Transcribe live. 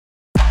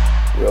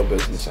real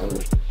business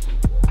owners.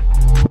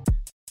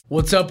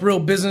 What's up, real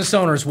business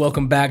owners?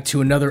 Welcome back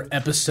to another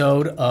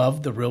episode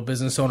of the Real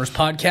Business Owners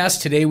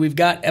Podcast. Today we've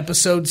got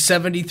episode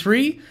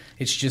 73.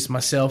 It's just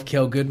myself,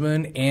 Kel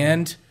Goodman,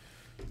 and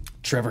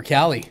Trevor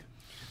Cowley.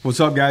 What's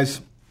up, guys?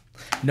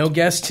 No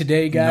guests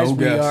today, guys. No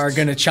we guests. are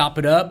going to chop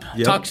it up.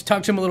 Yep.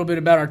 Talk to him a little bit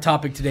about our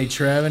topic today,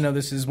 Trev. I know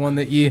this is one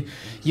that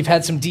you've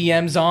had some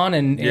DMs on,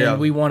 and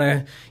we want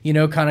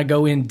to kind of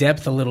go in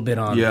depth a little bit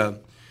on. Yeah.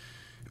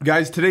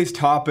 Guys, today's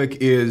topic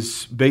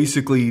is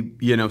basically,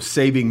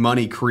 saving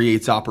money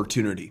creates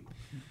opportunity.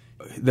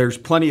 There's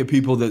plenty of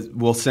people that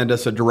will send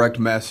us a direct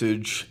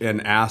message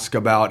and ask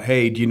about,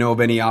 hey, do you know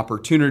of any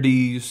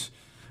opportunities?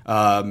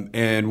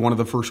 And one of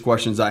the first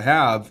questions I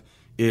have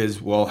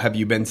is, well, have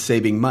you been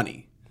saving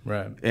money?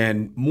 Right.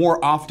 And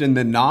more often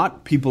than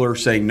not, people are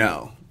saying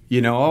no.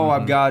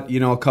 I've got,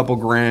 a couple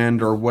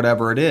grand or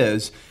whatever it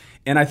is.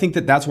 And I think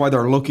that that's why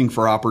they're looking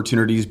for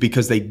opportunities,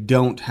 because they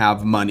don't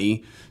have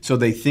money. So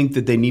they think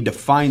that they need to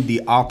find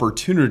the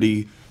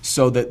opportunity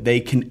so that they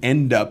can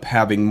end up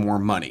having more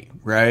money,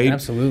 right?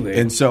 Absolutely.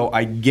 And so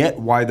I get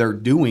why they're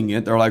doing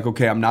it. They're like,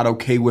 okay, I'm not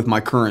okay with my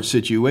current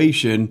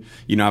situation.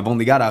 I've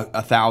only got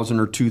 $1,000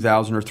 or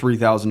 $2,000 or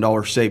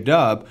 $3,000 saved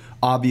up.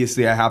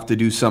 Obviously, I have to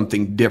do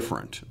something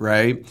different,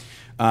 right?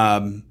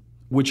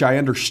 Which I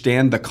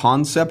understand the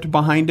concept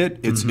behind it.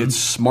 It's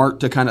smart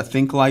to kind of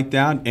think like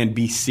that and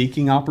be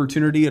seeking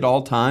opportunity at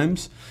all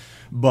times.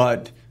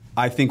 But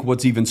I think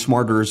what's even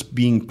smarter is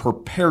being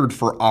prepared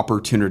for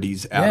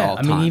opportunities at all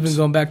times. Even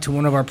going back to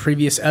one of our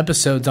previous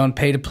episodes on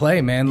pay to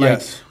play, man.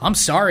 Yes. I'm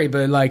sorry,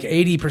 but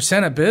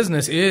 80% of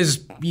business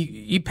is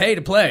you pay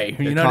to play.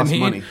 You know what I mean?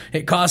 Money.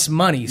 It costs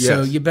money,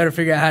 so Yes. you better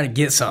figure out how to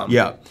get some.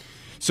 Yeah.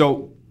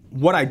 So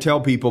what I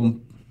tell people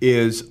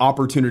is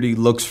opportunity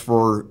looks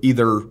for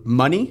either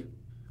money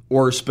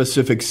or a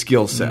specific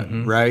skill set,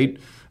 right?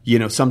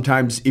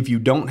 Sometimes if you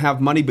don't have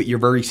money, but you're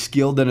very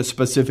skilled in a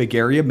specific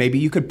area, maybe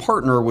you could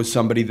partner with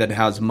somebody that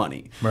has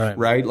money,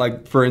 right?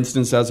 Like, for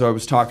instance, as I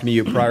was talking to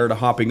you prior to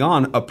hopping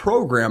on, a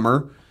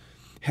programmer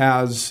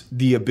has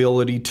the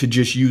ability to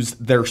just use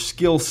their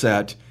skill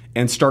set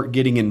and start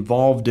getting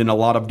involved in a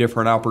lot of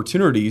different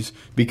opportunities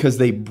because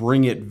they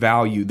bring it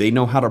value. They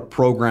know how to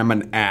program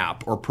an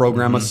app or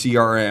program a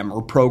CRM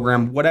or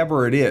program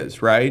whatever it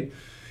is, right?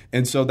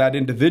 And so that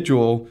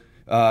individual,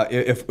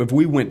 if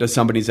we went to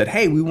somebody and said,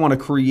 hey, we want to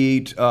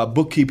create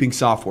bookkeeping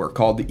software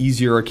called the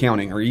Easier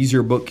Accounting or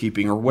Easier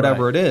Bookkeeping or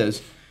whatever it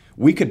is,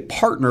 we could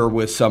partner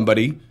with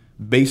somebody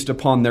based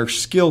upon their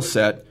skill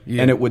set,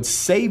 and it would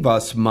save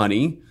us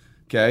money.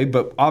 Okay,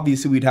 but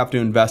obviously we'd have to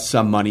invest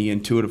some money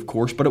into it, of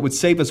course, but it would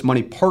save us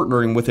money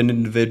partnering with an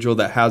individual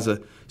that has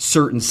a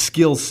certain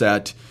skill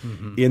set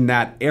in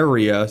that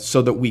area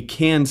so that we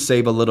can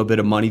save a little bit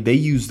of money. They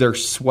use their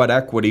sweat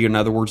equity, in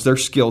other words, their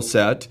skill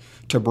set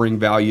to bring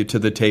value to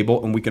the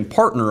table, and we can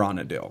partner on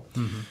a deal.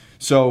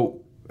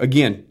 So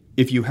again,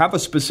 if you have a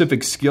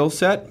specific skill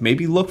set,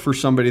 maybe look for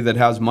somebody that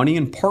has money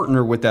and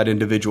partner with that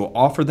individual.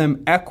 Offer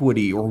them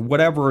equity or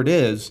whatever it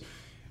is,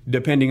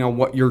 depending on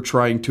what you're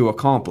trying to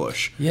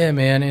accomplish. Yeah,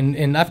 man.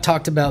 And I've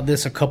talked about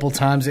this a couple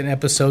times in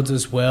episodes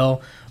as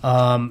well.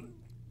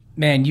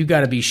 Man, you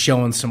got to be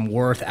showing some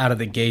worth out of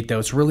the gate, though.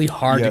 It's really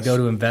hard to go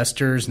to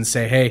investors and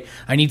say, hey,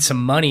 I need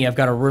some money. I've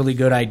got a really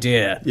good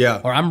idea.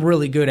 Yeah. Or I'm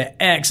really good at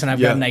X and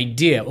I've got an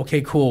idea. Okay,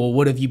 cool.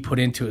 What have you put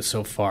into it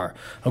so far?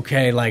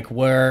 Okay,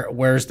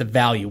 where's the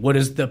value? What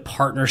is the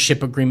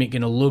partnership agreement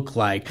going to look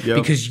like? Yep.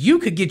 Because you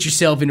could get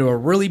yourself into a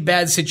really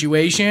bad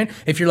situation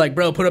if you're like,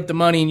 bro, put up the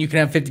money and you can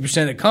have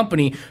 50% of the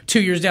company.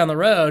 2 years down the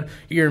road,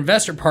 your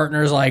investor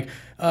partner is like,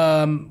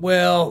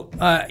 you're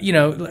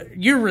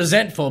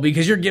resentful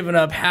because you're giving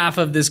up half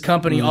of this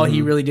company. All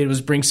he really did was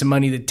bring some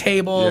money to the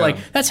table. Yeah.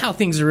 That's how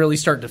things really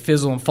start to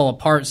fizzle and fall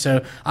apart.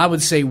 So I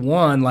would say,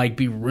 one,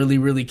 be really,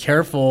 really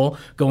careful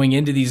going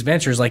into these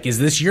ventures. Is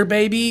this your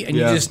baby and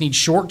you just need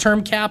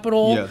short-term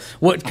capital? Yes.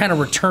 What kind of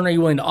return are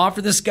you willing to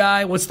offer this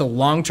guy? What's the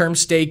long-term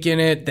stake in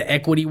it, the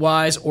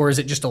equity-wise? Or is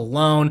it just a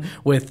loan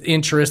with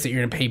interest that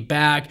you're going to pay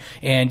back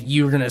and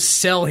you're going to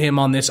sell him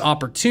on this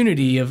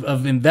opportunity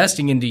of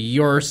investing into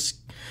your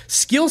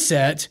skill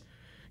set,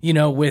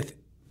 with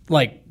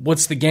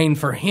what's the gain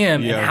for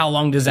him and how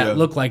long does that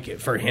look like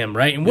for him,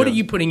 right? And what are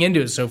you putting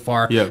into it so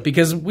far? Yeah.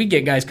 Because we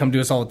get guys come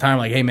to us all the time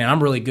hey, man,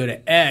 I'm really good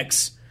at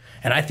X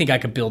and I think I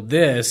could build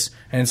this.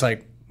 And it's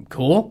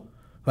cool.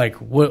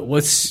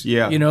 What's,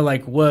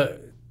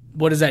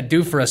 what does that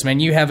do for us, man?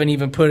 You haven't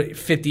even put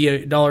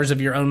 $50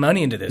 of your own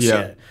money into this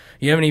yet.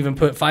 You haven't even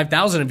put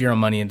 $5,000 of your own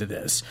money into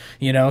this,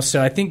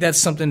 So I think that's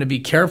something to be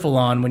careful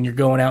on when you're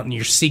going out and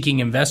you're seeking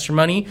investor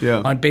money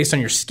based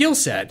on your skill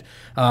set.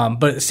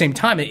 But at the same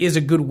time, it is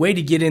a good way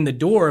to get in the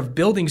door of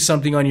building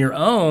something on your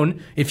own.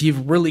 If you're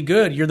really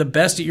good, you're the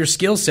best at your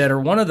skill set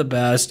or one of the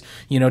best,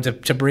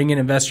 to bring in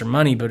investor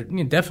money. But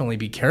definitely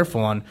be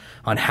careful on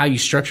how you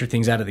structure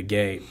things out of the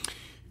gate.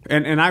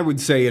 And I would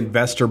say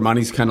investor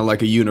money's kind of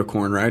like a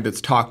unicorn, right?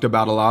 It's talked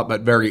about a lot,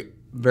 but very,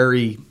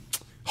 very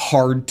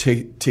hard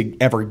to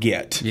ever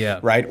get,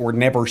 right? Or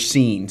never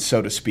seen,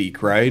 so to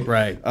speak, right?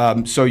 Right.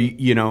 So,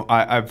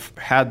 I've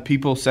had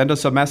people send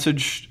us a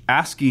message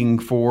asking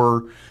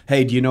for,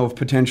 hey, do you know of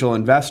potential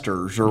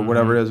investors or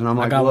whatever it is? And I'm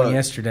like, I got one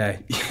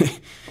yesterday.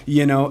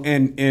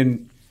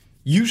 And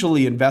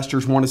usually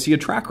investors want to see a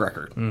track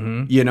record.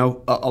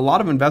 A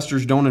lot of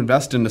investors don't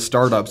invest into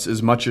startups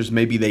as much as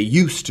maybe they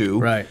used to,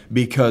 right?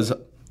 Because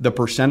the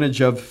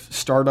percentage of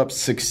startups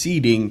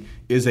succeeding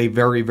is a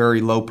very, very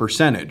low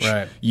percentage.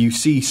 Right. You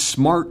see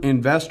smart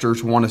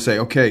investors want to say,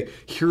 okay,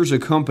 here's a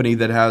company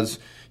that has,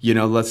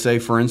 let's say,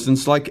 for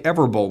instance, like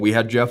Everbowl. We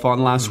had Jeff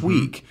on last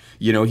week.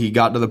 He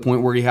got to the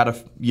point where he had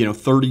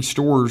 30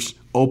 stores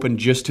open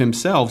just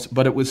himself,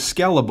 but it was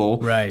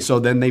scalable. Right. So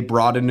then they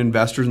brought in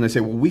investors and they say,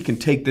 well, we can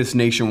take this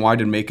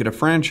nationwide and make it a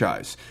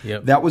franchise.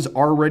 Yep. That was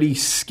already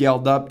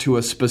scaled up to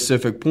a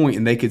specific point,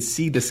 and they could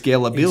see the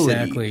scalability.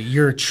 Exactly.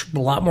 You're a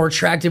lot more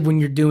attractive when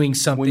you're doing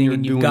something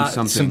and you've got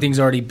some things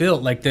already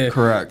built. Like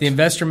the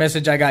investor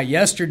message I got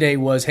yesterday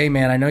was, hey,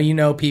 man, I know you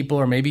know people,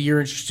 or maybe you're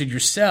interested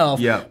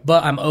yourself,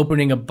 but I'm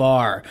opening a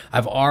bar.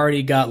 I've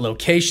already got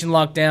location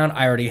locked down.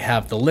 I already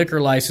have the liquor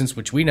license,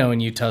 which we know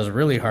in Utah is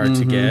really hard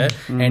to get.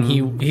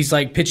 And he's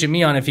like pitching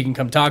me on if he can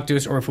come talk to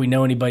us, or if we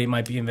know anybody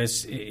might be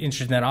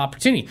interested in that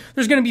opportunity.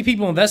 There's going to be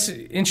people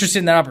interested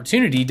in that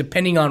opportunity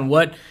depending on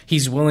what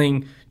he's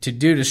willing to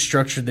do to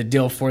structure the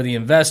deal for the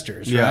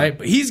investors, right?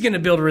 But he's going to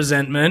build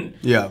resentment.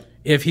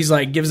 If he's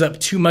like gives up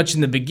too much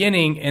in the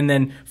beginning and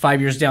then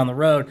 5 years down the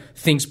road,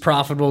 things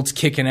profitable, it's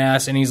kicking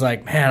ass, and he's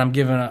like, man, I'm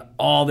giving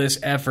all this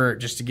effort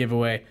just to give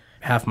away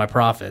half my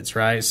profits,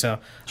 right? So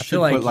I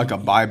feel like put like a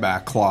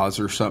buyback clause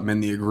or something in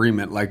the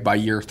agreement, like by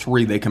year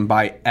 3 they can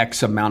buy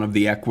X amount of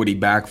the equity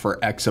back for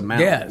X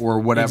amount, or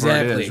whatever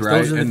it is,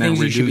 right? Those are the things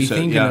you should be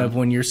thinking of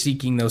when you're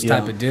seeking those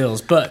type of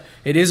deals. But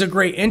it is a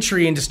great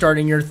entry into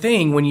starting your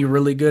thing when you're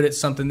really good at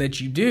something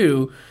that you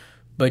do.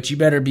 But you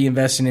better be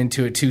investing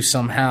into it too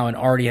somehow and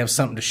already have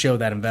something to show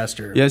that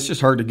investor. Yeah, it's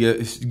just hard to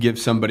give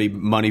somebody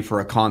money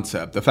for a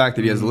concept. The fact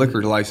that he has a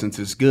liquor license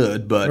is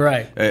good, but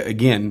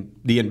again,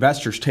 the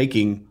investor's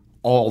taking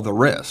all the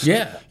risk.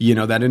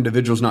 That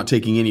individual's not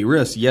taking any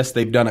risk. Yes,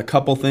 they've done a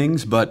couple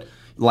things, but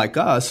like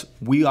us,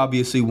 we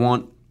obviously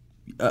want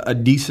a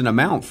decent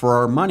amount for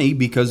our money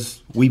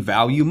because we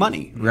value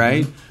money,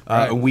 right?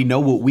 We know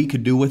what we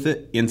could do with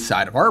it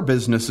inside of our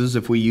businesses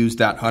if we use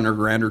that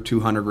 $100,000 or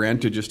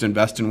 $200,000 to just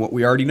invest in what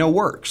we already know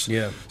works.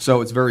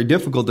 So it's very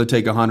difficult to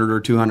take $100,000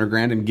 or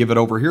 $200,000 and give it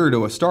over here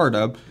to a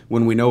startup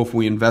when we know if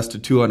we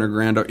invested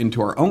 $200,000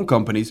 into our own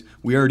companies,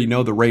 we already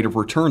know the rate of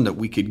return that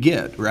we could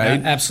get,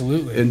 right?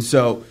 Absolutely. And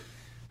so,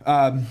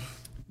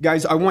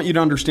 guys, I want you to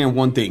understand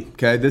one thing,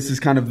 okay? This is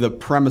kind of the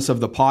premise of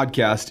the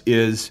podcast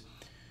is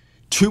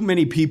too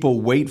many people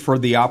wait for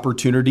the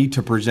opportunity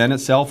to present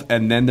itself,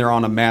 and then they're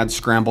on a mad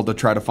scramble to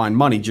try to find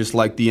money, just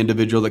like the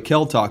individual that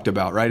Kel talked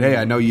about, right? Hey,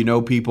 I know you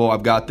know people.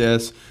 I've got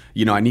this.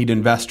 I need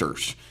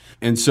investors.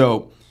 And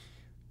so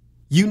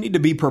you need to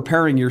be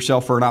preparing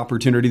yourself for an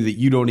opportunity that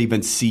you don't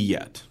even see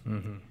yet.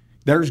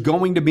 There's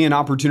going to be an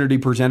opportunity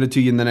presented to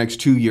you in the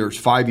next 2 years,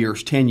 5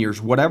 years, 10 years,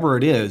 whatever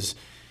it is.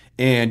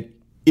 And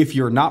if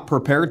you're not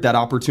prepared, that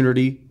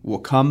opportunity will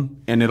come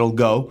and it'll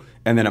go.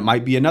 And then it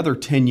might be another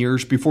 10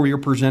 years before you're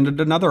presented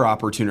another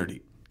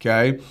opportunity,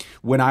 okay?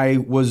 When I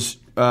was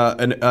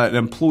an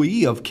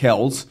employee of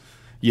Kel's,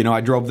 I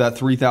drove that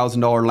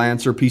 $3,000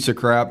 Lancer piece of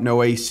crap,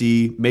 no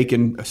AC,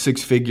 making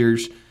 6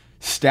 figures,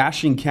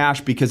 stashing cash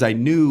because I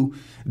knew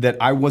that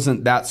I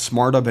wasn't that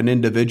smart of an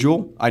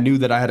individual. I knew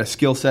that I had a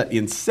skill set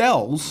in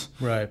sales,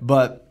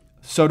 but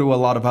so do a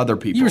lot of other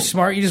people. You were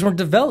smart. You just weren't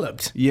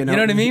developed. You know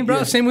what I mean, bro?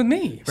 Yeah. Same with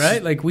me,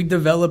 right? Like we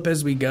develop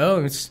as we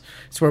go. It's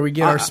where we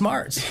get our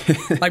smarts.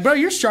 Like, bro,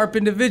 you're a sharp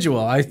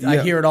individual.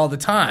 I hear it all the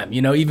time.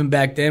 Even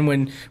back then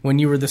when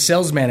you were the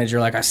sales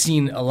manager, like I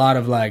seen a lot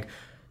of like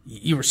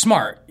you were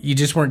smart. You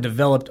just weren't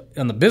developed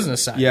on the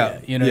business side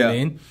yet. You know what I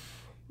mean?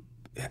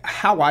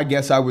 How I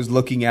guess I was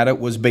looking at it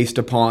was based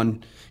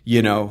upon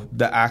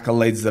the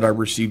accolades that I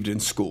received in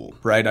school,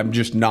 right? I'm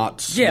just not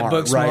smart,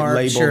 book smart,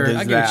 right? Labeled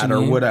as that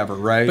or whatever,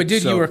 right? But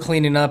dude, you were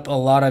cleaning up a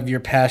lot of your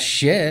past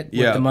shit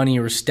with the money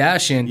you were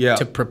stashing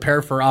to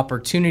prepare for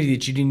opportunity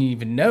that you didn't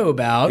even know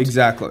about.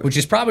 Exactly. Which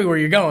is probably where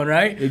you're going,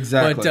 right?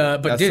 Exactly.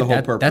 But that's dude, the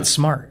whole purpose. That's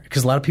smart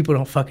because a lot of people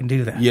don't fucking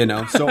do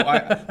that. So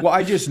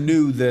I just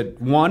knew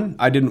that, one,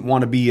 I didn't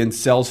want to be in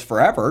sales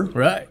forever.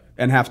 Right.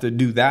 And have to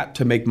do that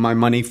to make my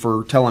money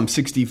till I'm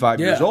 65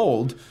 years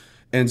old.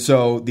 And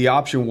so the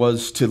option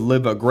was to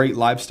live a great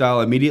lifestyle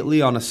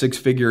immediately on a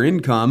 6-figure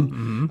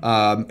income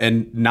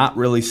and not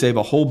really save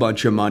a whole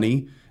bunch of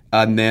money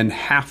and then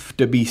have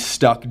to be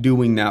stuck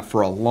doing that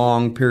for a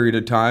long period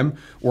of time.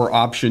 Or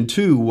option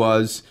 2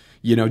 was,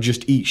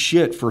 just eat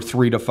shit for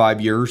 3 to 5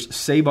 years,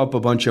 save up a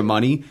bunch of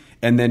money,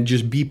 and then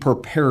just be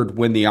prepared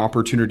when the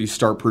opportunities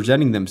start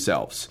presenting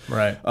themselves.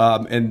 Right.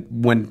 And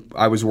when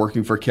I was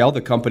working for Kel, the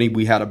company,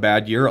 we had a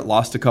bad year. It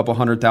lost a couple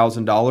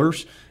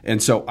 $100,000.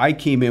 And so I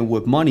came in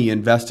with money,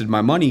 invested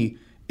my money,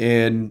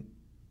 and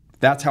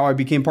that's how I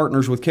became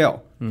partners with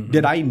Kel. Mm-hmm.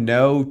 Did I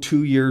know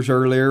 2 years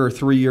earlier or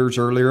 3 years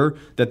earlier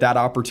that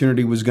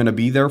opportunity was going to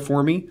be there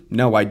for me?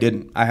 No, I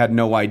didn't. I had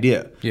no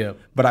idea. Yeah.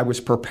 But I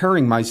was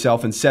preparing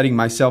myself and setting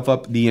myself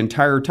up the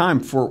entire time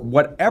for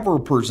whatever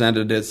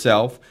presented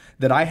itself,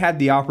 that I had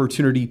the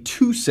opportunity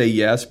to say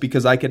yes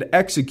because I could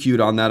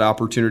execute on that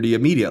opportunity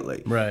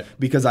immediately. Right.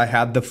 Because I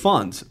had the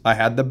funds. I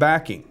had the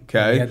backing.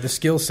 Okay. You had the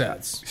skill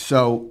sets.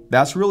 So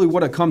that's really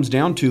what it comes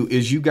down to,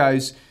 is you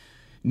guys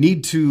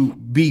need to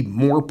be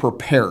more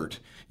prepared.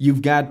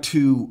 You've got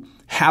to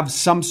have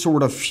some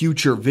sort of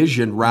future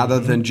vision rather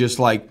than just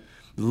like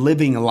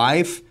living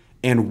life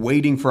and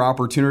waiting for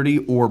opportunity,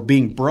 or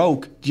being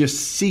broke, just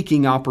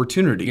seeking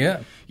opportunity.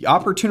 Yeah.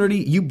 Opportunity,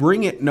 you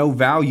bring it no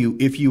value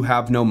if you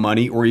have no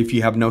money or if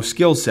you have no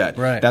skill set.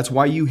 Right. That's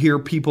why you hear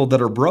people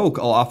that are broke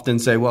will often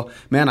say, well,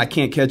 man, I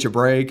can't catch a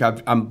break.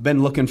 I've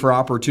been looking for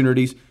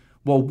opportunities.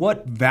 Well,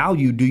 what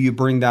value do you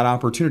bring that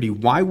opportunity?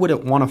 Why would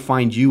it want to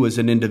find you as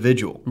an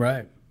individual?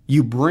 Right.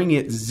 You bring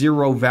it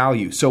zero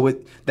value.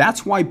 So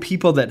that's why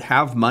people that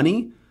have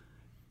money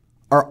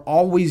are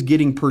always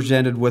getting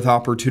presented with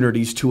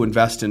opportunities to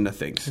invest into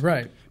things.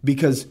 Right.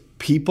 Because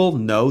people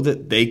know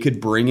that they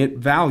could bring it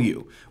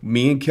value.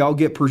 Me and Kel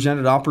get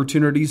presented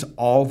opportunities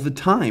all the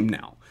time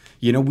now.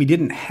 You know, we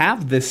didn't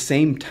have this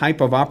same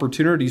type of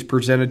opportunities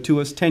presented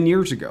to us 10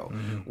 years ago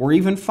or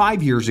even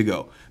 5 years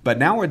ago. But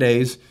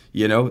nowadays,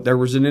 you know, there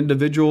was an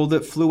individual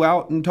that flew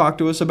out and talked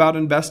to us about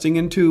investing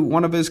into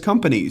one of his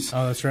companies.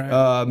 Oh, that's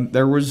right.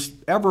 There was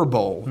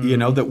Everbowl, you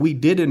know, that we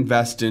did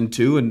invest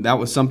into, and that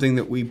was something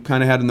that we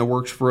kind of had in the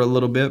works for a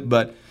little bit.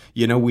 But,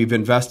 you know, we've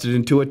invested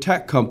into a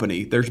tech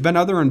company. There's been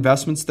other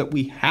investments that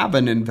we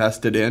haven't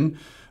invested in.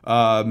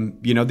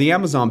 You know, the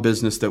Amazon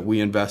business that we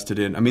invested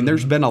in. I mean,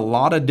 there's been a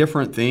lot of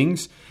different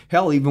things.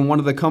 Hell, even one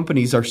of the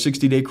companies, our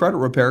 60-day credit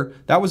repair,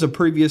 that was a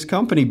previous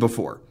company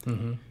before.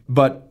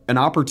 But an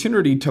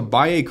opportunity to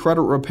buy a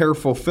credit repair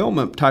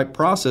fulfillment type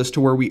process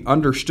to where we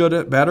understood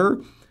it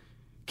better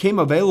came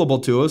available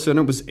to us, and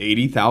it was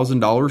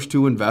 $80,000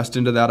 to invest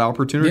into that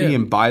opportunity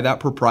and buy that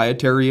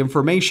proprietary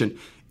information.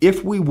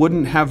 If we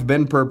wouldn't have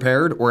been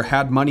prepared or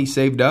had money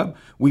saved up,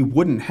 we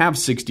wouldn't have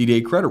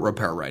 60-day credit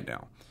repair right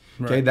now.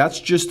 Okay, Right. That's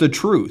just the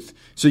truth.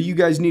 So you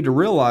guys need to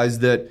realize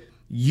that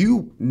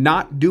you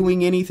not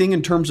doing anything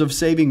in terms of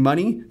saving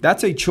money,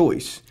 that's a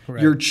choice.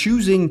 Correct. You're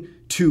choosing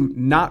to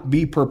not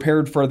be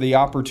prepared for the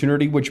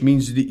opportunity, which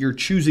means that you're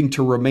choosing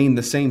to remain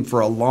the same for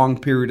a long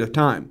period of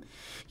time.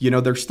 You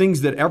know, there's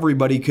things that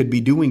everybody could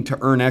be doing to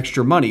earn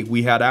extra money.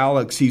 We had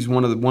Alex, he's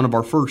one of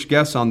our first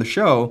guests on the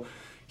show.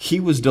 He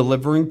was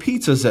delivering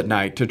pizzas at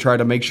night to try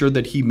to make sure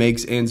that he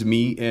makes ends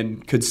meet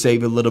and could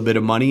save a little bit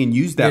of money and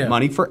use that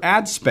money for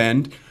ad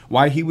spend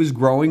while he was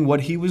growing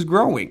what he was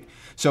growing.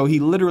 So he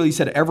literally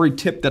said every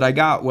tip that I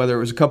got, whether it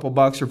was a couple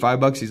bucks or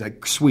 $5, he's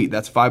like, sweet,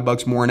 that's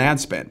 $5 more in ad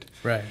spend.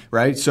 Right.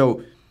 Right.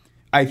 So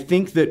I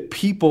think that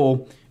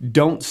people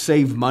don't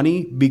save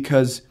money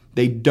because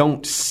they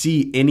don't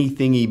see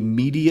anything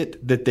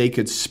immediate that they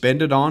could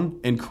spend it on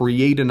and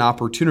create an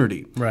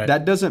opportunity. Right.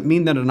 That doesn't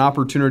mean that an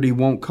opportunity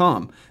won't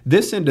come.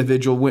 This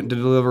individual went to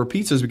deliver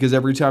pizzas because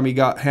every time he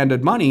got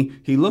handed money,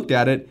 he looked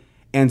at it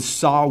and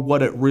saw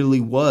what it really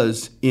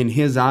was in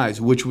his eyes,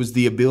 which was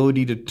the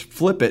ability to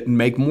flip it and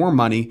make more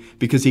money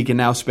because he can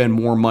now spend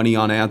more money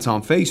on ads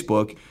on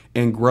Facebook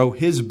and grow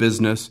his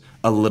business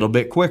a little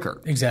bit quicker.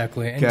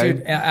 Exactly. And Okay.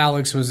 dude,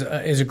 Alex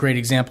is a great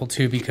example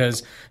too,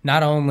 because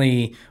not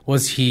only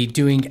was he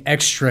doing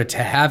extra to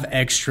have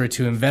extra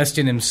to invest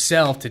in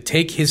himself to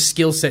take his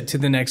skill set to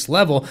the next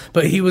level,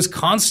 but he was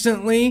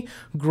constantly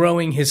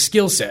growing his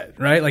skill set,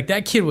 right? Like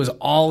that kid was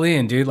all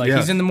in, dude. Like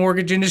he's in the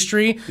mortgage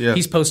industry. Yeah.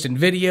 He's posting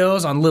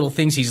videos on little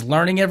things he's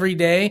learning every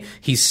day.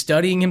 He's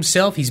studying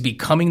himself. He's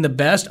becoming the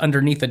best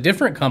underneath a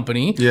different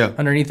company,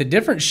 underneath a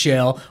different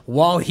shell,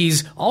 while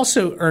he's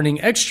also earning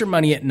extra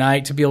money at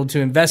night to be able to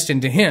invest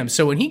into him.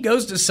 So when he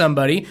goes to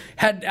somebody,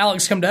 had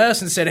Alex come to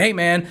us and said, hey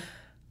man,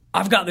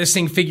 I've got this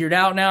thing figured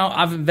out now.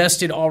 I've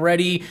invested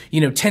already,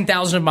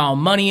 $10,000 of my own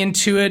money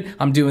into it.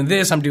 I'm doing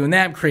this, I'm doing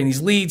that, I'm creating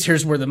these leads.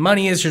 Here's where the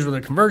money is. Here's where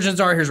the conversions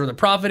are. Here's where the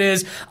profit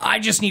is. I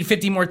just need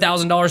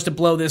 $50,000 more to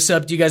blow this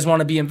up. Do you guys want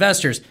to be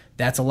investors?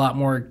 That's a lot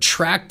more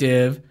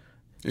attractive.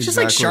 It's just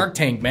like Shark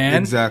Tank, man.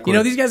 Exactly.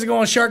 These guys that go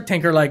on Shark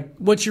Tank are like,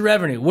 what's your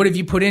revenue? What have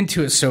you put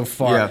into it so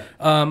far?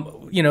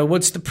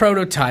 What's the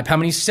prototype? How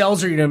many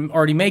sales are you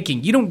already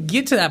making? You don't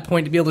get to that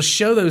point to be able to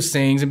show those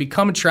things and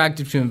become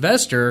attractive to an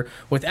investor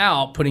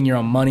without putting your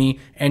own money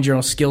and your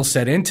own skill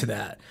set into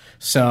that.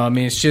 So, I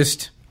mean, it's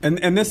just...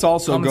 And this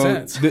also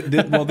goes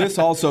this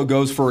also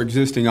goes for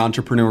existing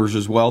entrepreneurs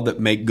as well that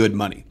make good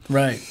money.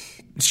 Right.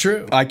 It's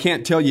true. I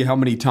can't tell you how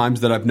many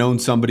times that I've known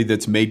somebody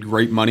that's made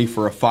great money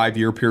for a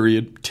 5-year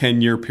period,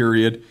 10-year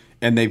period,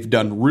 and they've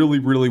done really,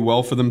 really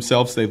well for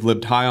themselves. They've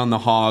lived high on the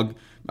hog.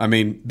 I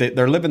mean,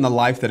 they're living the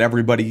life that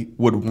everybody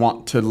would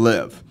want to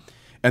live.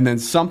 And then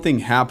something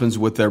happens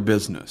with their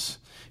business.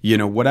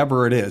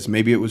 whatever it is.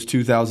 Maybe it was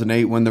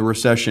 2008 when the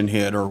recession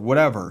hit or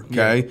whatever,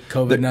 okay? Yeah,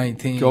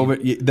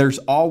 COVID-19. There's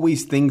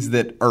always things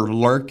that are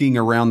lurking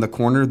around the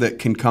corner that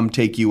can come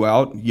take you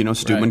out.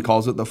 Stewman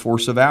calls it the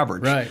force of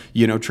average,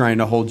 trying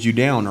to hold you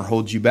down or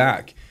hold you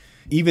back.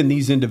 Even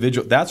these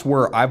individuals, that's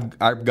where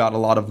I've got a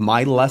lot of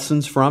my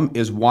lessons from,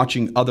 is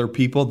watching other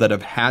people that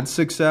have had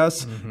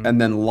success and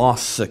then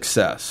lost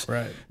success.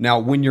 Right. Now,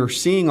 when you're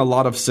seeing a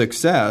lot of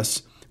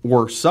success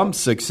or some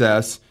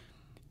success,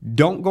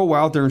 don't go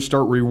out there and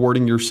start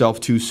rewarding yourself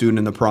too soon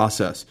in the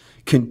process.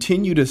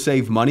 Continue to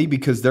save money,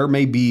 because there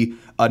may be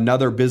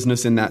another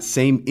business in that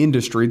same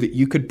industry that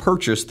you could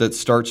purchase that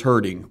starts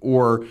hurting,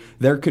 or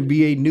there could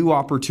be a new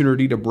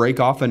opportunity to break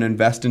off and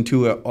invest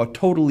into a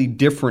totally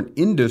different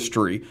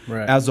industry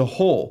as a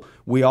whole.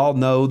 We all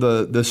know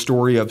the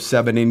story of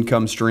 7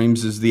 income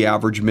streams is the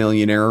average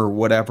millionaire or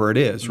whatever it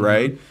is,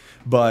 right?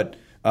 But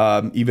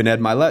even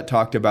Ed Mylett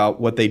talked about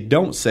what they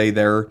don't say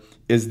there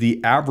is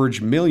the average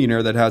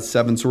millionaire that has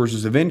 7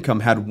 sources of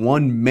income had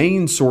one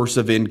main source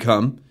of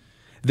income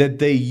that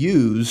they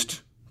used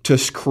to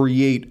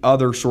create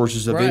other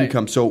sources of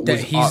income. So it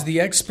was he's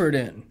the expert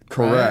in.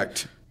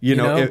 Correct.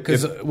 Right?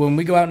 Because when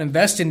we go out and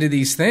invest into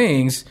these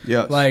things,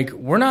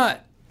 we're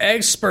not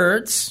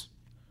experts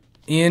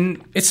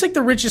in. It's like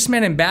the richest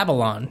man in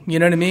Babylon. You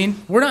know what I mean?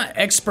 We're not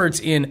experts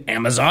in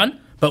Amazon,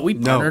 but we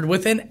partnered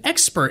with an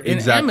expert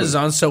in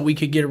Amazon so we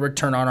could get a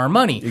return on our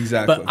money.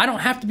 Exactly. But I don't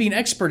have to be an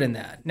expert in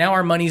that. Now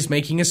our money's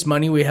making us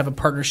money. We have a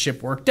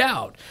partnership worked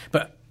out.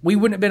 But we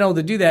wouldn't have been able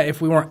to do that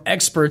if we weren't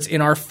experts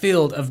in our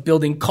field of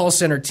building call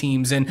center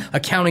teams and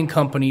accounting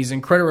companies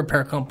and credit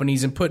repair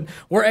companies, and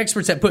we're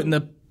experts at putting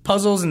the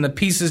puzzles and the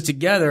pieces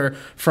together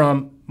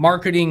from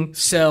marketing,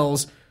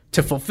 sales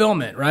to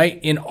fulfillment, right?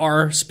 In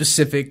our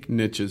specific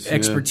niches,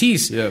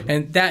 expertise. Yeah.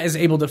 And that is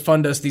able to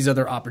fund us these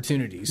other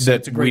opportunities.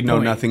 That we know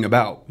nothing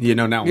about.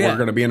 Now we're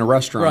going to be in a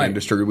restaurant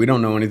industry. We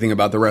don't know anything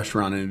about the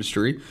restaurant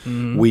industry.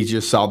 We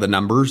just saw the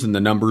numbers, and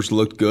the numbers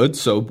looked good,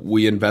 so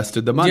we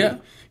invested the money.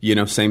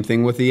 Same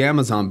thing with the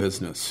Amazon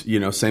business.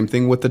 Same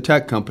thing with the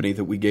tech company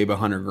that we gave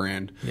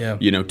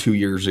 $100,000, 2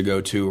 years ago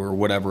to, or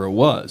whatever it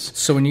was.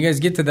 So when you guys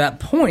get to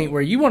that point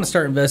where you want to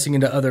start investing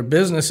into other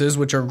businesses,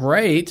 which are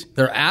great,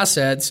 they're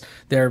assets,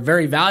 they're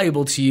very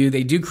valuable to you,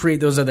 they do create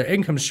those other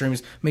income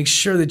streams, make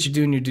sure that you're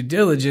doing your due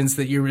diligence,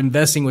 that you're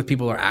investing with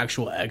people who are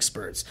actual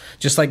experts,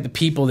 just like the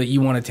people that you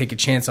want to take a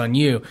chance on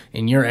you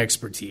in your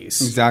expertise.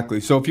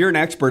 Exactly. So if you're an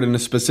expert in a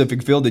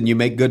specific field and you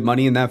make good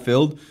money in that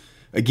field,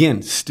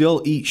 again,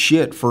 still eat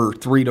shit for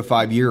 3 to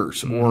 5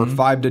 years or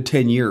 5 to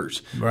 10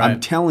 years. Right. I'm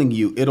telling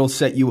you, it'll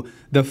set you.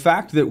 The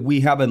fact that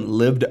we haven't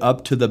lived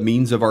up to the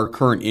means of our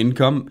current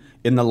income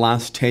in the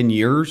last 10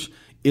 years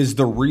is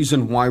the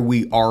reason why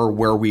we are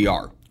where we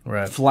are.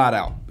 Right. Flat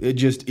out. It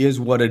just is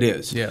what it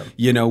is. Yeah.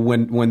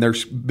 When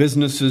there's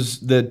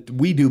businesses that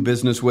we do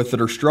business with that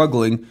are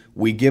struggling,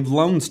 we give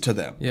loans to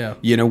them. Yeah.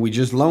 We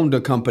just loaned a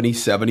company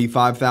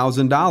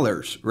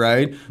 $75,000,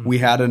 right? We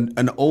had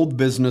an old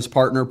business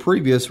partner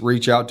previous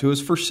reach out to us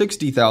for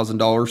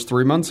 $60,000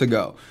 3 months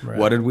ago. Right.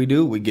 What did we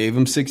do? We gave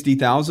him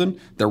 $60,000.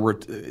 There were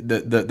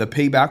the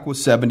payback was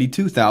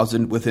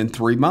 $72,000 within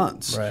 3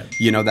 months. Right.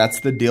 That's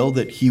the deal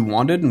that he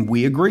wanted, and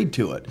we agreed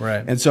to it.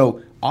 Right. And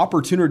so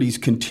opportunities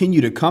continue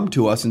to come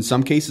to us. In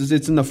some cases,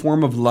 it's in the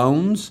form of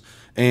loans.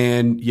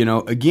 And,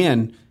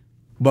 again,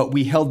 but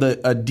we held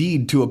a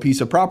deed to a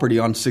piece of property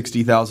on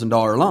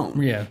 $60,000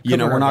 loan. Yeah.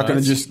 We're not going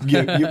to just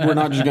we're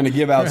not just going to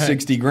give out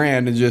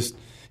 $60,000 and just,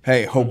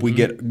 hey, hope we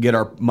get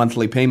our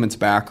monthly payments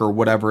back or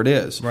whatever it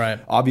is. Right.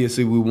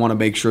 Obviously, we want to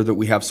make sure that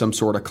we have some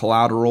sort of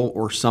collateral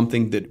or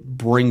something that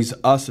brings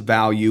us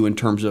value in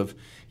terms of,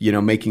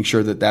 making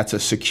sure that that's a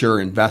secure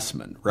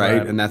investment,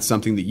 right? And that's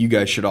something that you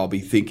guys should all be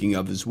thinking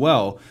of as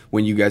well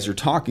when you guys are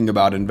talking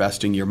about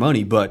investing your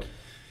money. But,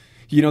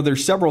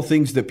 there's several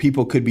things that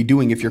people could be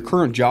doing. If your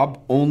current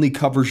job only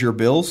covers your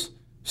bills,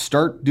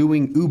 start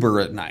doing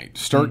Uber at night.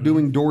 Start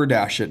doing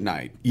DoorDash at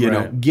night.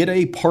 Get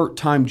a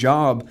part-time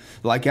job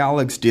like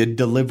Alex did,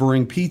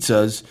 delivering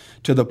pizzas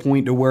to the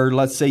point to where,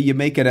 let's say you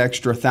make an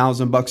extra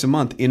 $1,000 a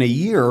month. In a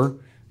year,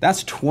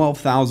 that's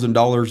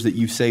 $12,000 that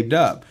you've saved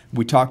up.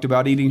 We talked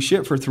about eating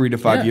shit for 3 to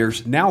 5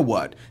 years. Now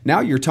what? Now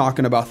you're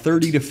talking about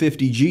 30 to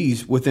 50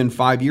 G's within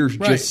 5 years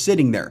just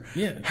sitting there.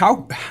 Yeah.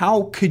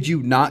 How could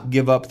you not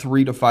give up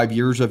 3 to 5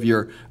 years of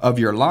your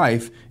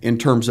life in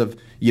terms of,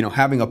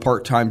 having a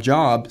part-time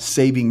job,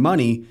 saving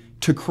money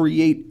to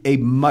create a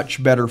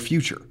much better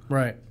future?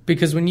 Right.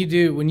 Because when you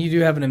do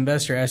have an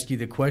investor ask you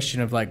the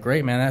question of like,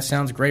 great, man, that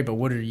sounds great, but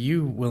what are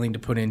you willing to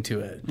put into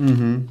it?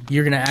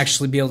 You're going to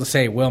actually be able to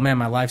say, well, man,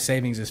 my life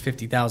savings is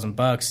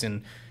 $50,000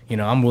 and,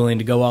 I'm willing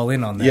to go all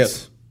in on this.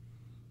 Yes.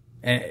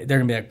 And they're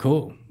going to be like,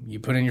 cool, you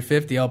put in your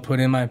 50, I'll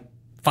put in my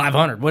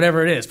 500,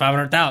 whatever it is,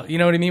 500,000, you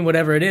know what I mean?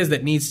 Whatever it is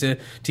that needs to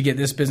get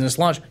this business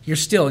launched, you're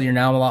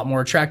now a lot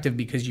more attractive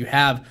because you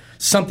have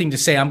something to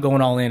say, I'm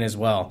going all in as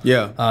well.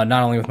 Yeah.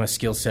 Not only with my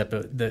skill set,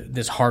 but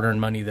this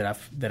hard-earned money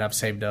that I've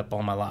saved up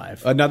all my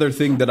life. Another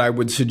thing that I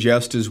would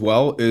suggest as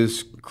well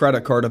is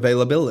credit card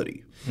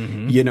availability.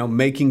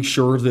 Making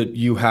sure that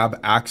you have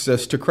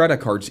access to credit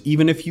cards,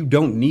 even if you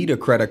don't need a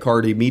credit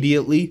card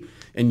immediately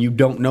and you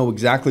don't know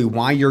exactly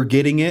why you're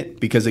getting it,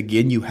 because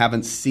again, you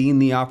haven't seen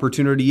the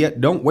opportunity yet.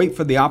 Don't wait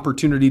for the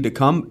opportunity to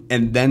come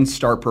and then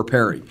start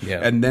preparing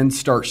and then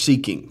start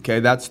seeking.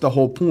 Okay, that's the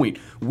whole point.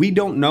 We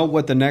don't know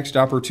what the next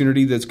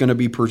opportunity that's going to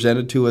be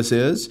presented to us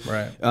is.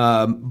 Right.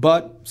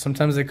 But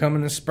sometimes they come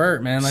in a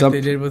spurt, man, like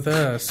they did with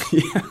us.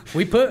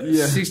 We put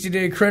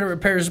 60-day credit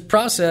repairs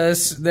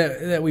process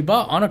that we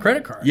bought on a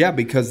credit card. Yeah,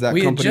 because that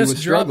company was struggling. We had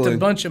just dropped a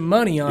bunch of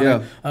money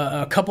on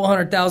a couple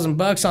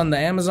 $100,000 on the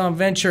Amazon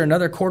venture,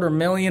 another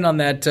 $250,000 on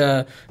that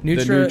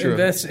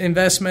Nutra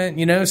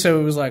investment,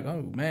 so it was like,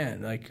 oh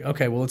man, like,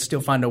 okay, well, let's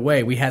still find a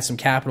way. We had some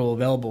capital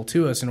available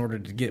to us in order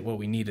to get what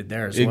we needed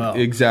there as well.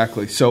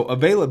 Exactly. So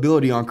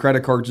availability on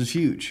credit cards is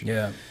huge.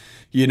 Yeah.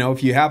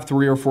 If you have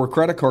 3 or 4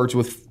 credit cards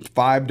with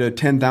 $5,000 to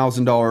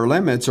 $10,000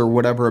 limits or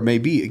whatever it may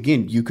be,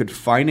 again, you could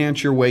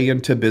finance your way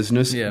into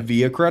business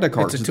via credit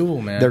cards. It's a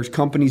tool, man. There's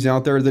companies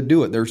out there that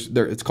do it.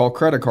 It's called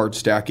credit card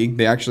stacking.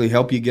 They actually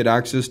help you get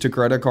access to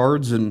credit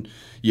cards, and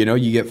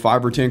you get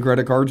 5 or 10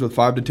 credit cards with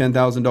 $5,000 to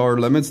 $10,000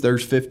 limits.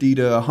 There's $50,000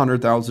 to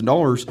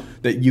 $100,000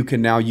 that you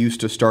can now use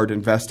to start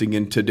investing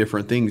into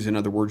different things. In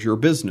other words, your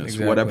business,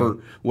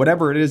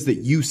 whatever it is that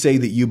you say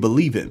that you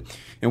believe in.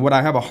 And what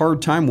I have a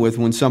hard time with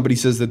when somebody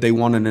says that they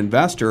want an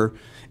investor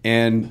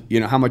and,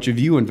 how much have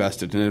you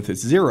invested? And if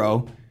it's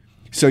zero,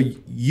 so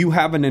you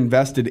haven't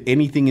invested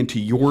anything into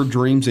your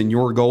dreams and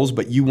your goals,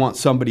 but you want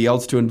somebody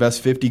else to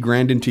invest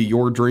 $50,000 into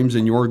your dreams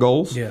and your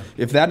goals. Yeah.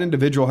 If that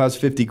individual has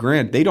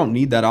 $50,000, they don't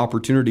need that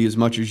opportunity as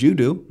much as you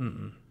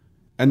do.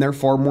 And they're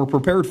far more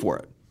prepared for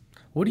it.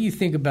 What do you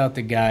think about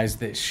the guys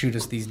that shoot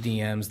us these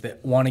DMs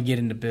that want to get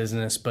into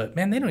business, but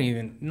man, they don't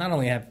even not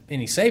only have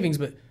any savings,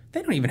 but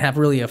they don't even have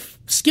really a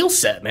skill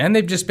set, man.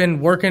 They've just been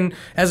working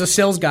as a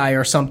sales guy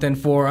or something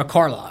for a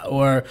car lot,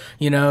 or,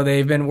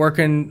 they've been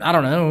working, I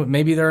don't know,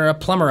 maybe they're a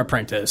plumber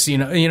apprentice, you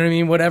know what I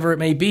mean? Whatever it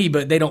may be,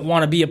 but they don't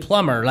want to be a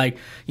plumber. Like,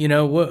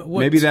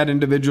 maybe that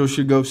individual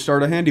should go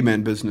start a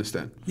handyman business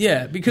then.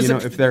 Yeah, because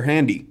if they're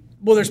handy.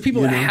 Well, there's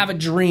people that have a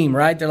dream,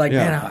 right? They're like,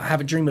 man, I have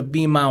a dream of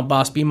being my own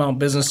boss, being my own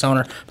business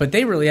owner. But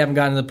they really haven't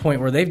gotten to the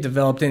point where they've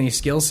developed any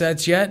skill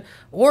sets yet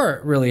or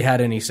really had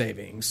any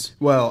savings.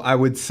 Well, I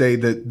would say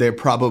that they're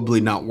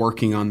probably not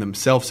working on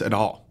themselves at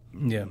all.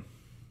 Yeah.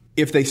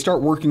 If they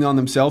start working on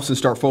themselves and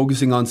start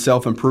focusing on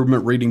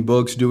self-improvement, reading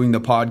books, doing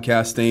the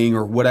podcast thing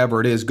or whatever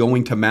it is,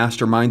 going to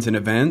masterminds and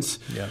events,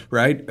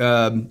 right?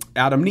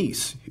 Adam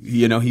Neese,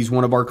 he's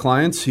one of our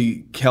clients.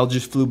 Kel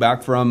just flew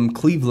back from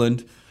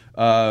Cleveland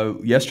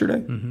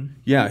yesterday.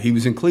 Yeah, he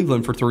was in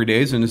Cleveland for 3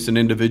 days, and it's an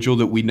individual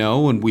that we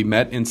know, and we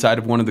met inside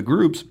of one of the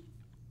groups,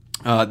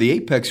 the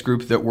Apex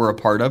group that we're a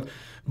part of.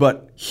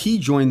 But he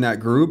joined that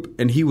group,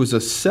 and he was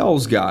a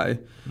sales guy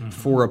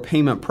for a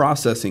payment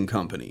processing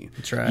company.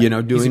 That's right.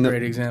 Doing He's a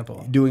great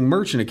example. Doing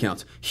merchant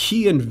accounts.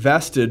 He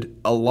invested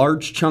a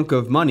large chunk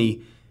of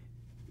money,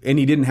 and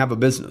he didn't have a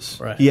business.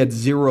 Right. He had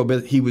zero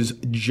business. He was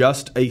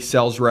just a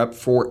sales rep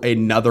for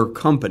another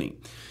company.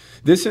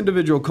 This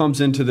individual comes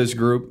into this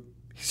group.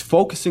 He's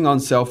focusing on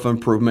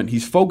self-improvement.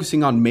 He's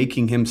focusing on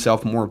making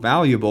himself more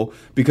valuable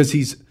because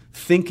he's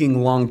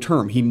thinking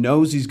long-term. He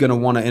knows he's going to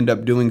want to end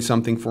up doing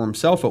something for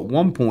himself at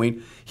one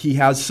point. He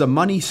has some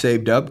money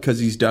saved up because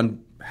he's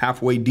done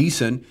halfway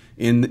decent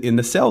in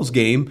the sales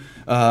game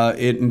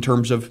in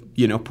terms of,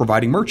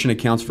 providing merchant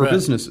accounts for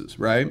businesses,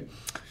 right?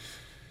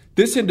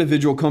 This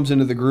individual comes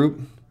into the group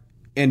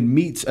and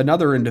meets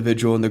another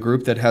individual in the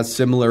group that has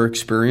similar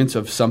experience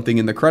of something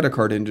in the credit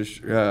card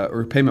industry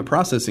or payment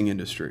processing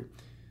industry.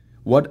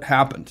 What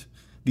happened?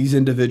 These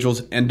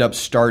individuals end up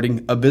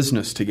starting a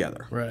business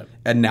together. Right.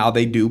 And now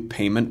they do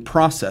payment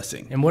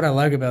processing. And what I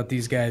like about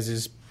these guys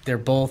is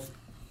they've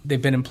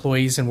been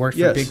employees and worked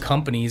for big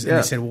companies. And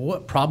they said, well,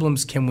 what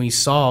problems can we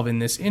solve in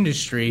this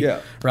industry,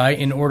 right,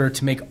 in order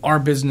to make our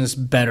business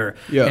better?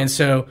 Yeah. And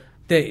so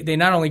they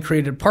not only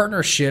created a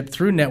partnership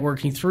through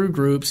networking, through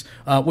groups,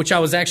 which I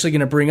was actually going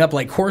to bring up,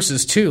 like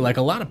courses too. Like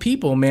a lot of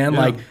people, man,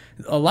 like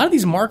a lot of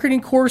these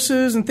marketing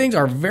courses and things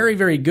are very,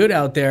 very good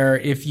out there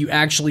if you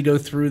actually go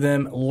through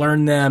them,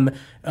 learn them,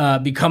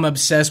 become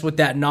obsessed with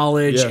that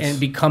knowledge and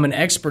become an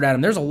expert at them.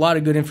 There's a lot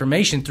of good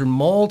information through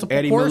multiple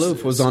courses. Eddie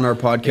Malouf was on our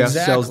podcast,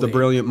 sells the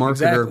Brilliant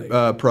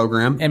Marketer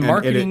program. And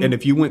marketing. And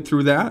if you went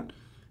through that,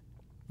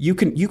 you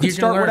can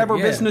start whatever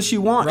business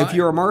you want if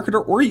you're a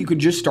marketer, or you could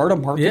just start a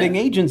marketing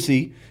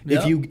agency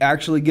if you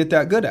actually get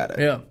that good at it.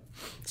 Yeah.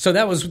 So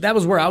that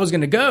was where I was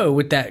going to go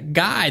with that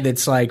guy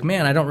that's like,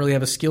 man, I don't really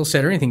have a skill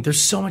set or anything. There's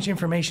so much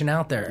information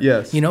out there.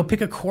 Yes.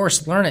 Pick a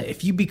course, learn it.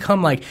 If you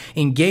become like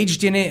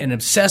engaged in it and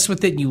obsessed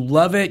with it and you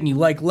love it and you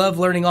love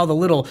learning all the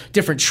little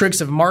different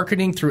tricks of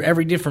marketing through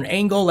every different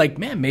angle, like,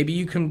 man, maybe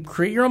you can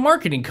create your own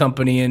marketing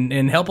company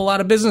and help a lot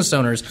of business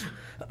owners.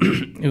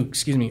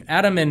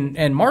 Adam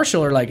and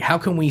Marshall are like, how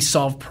can we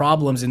solve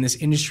problems in this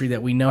industry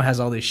that we know has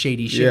all this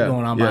shady shit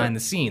going on behind the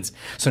scenes?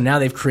 So now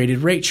they've created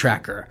Rate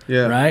Tracker,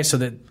 right? So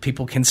that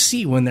people can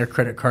see when their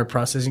credit card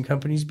processing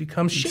companies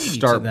become shady.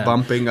 Start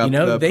bumping up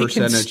the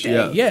percentage.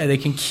 They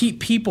can keep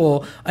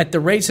people at the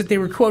rates that they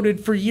were quoted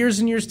for years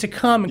and years to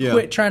come and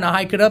quit trying to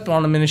hike it up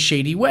on them in a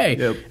shady way.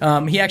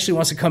 He actually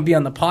wants to come be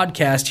on the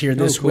podcast here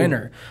this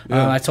winter.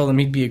 I told him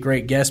he'd be a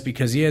great guest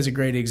because he has a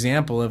great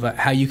example of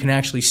how you can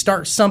actually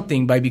start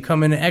something by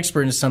becoming an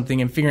expert in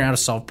something and figuring out how to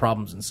solve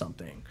problems in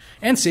something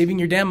and saving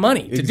your damn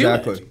money to do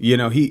it. You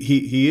know,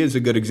 he is a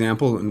good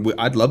example, and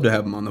I'd love to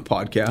have him on the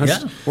podcast.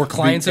 Yeah, we're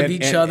clients of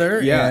each other.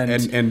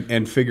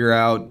 And figure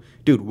out,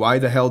 dude, why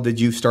the hell did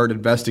you start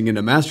investing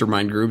into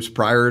mastermind groups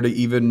prior to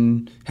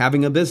even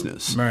having a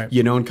business? Right.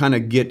 You know, and kind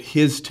of get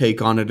his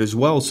take on it as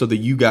well so that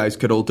you guys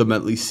could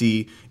ultimately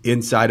see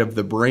inside of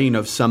the brain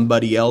of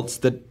somebody else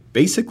that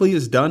basically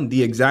has done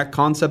the exact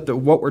concept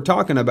of what we're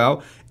talking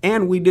about.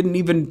 And we didn't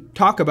even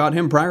talk about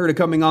him prior to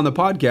coming on the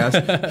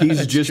podcast.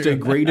 He's just a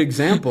great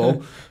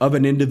example of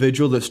an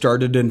individual that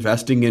started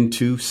investing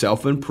into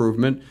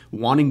self-improvement,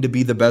 wanting to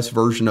be the best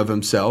version of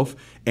himself.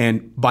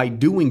 And by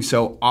doing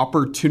so,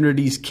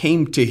 opportunities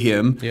came to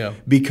him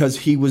because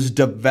he was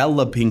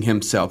developing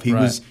himself.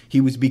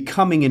 He was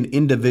becoming an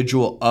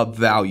individual of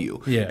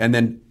value. And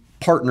then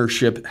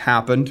partnership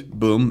happened.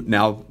 Boom.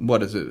 Now,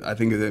 what is it? I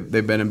think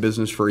they've been in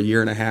business for a year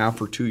and a half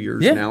or 2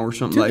 years now or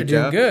something like that.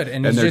 They're doing good.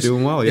 And they're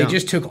doing well, They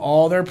just took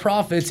all their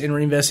profits and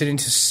reinvested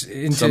into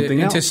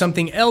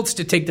something else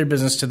to take their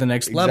business to the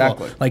next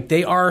level. Like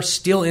they are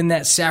still in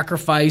that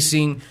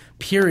sacrificing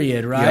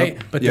period, right?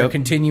 But they're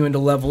continuing to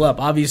level up.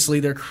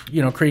 Obviously, they're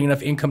creating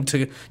enough income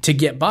to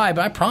get by.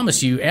 But I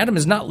promise you, Adam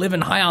is not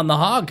living high on the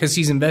hog because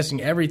he's investing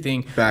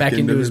everything back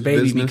into his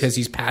baby business because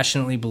he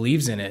passionately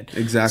believes in it.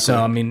 Exactly.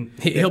 So I mean,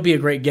 he'll be a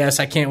great guest.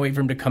 I can't wait for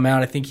him to come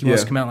out. I think he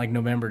wants to come out in like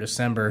November,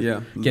 December.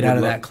 Get out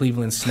of that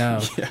Cleveland snow.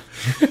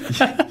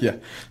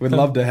 We'd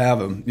love to have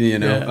him. You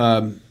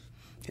know.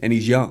 And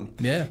he's young.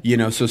 You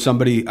know, so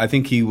somebody, I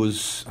think he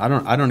was, I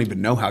don't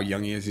even know how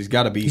young he is. He's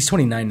got to be. He's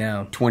 29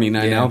 now.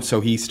 29 now.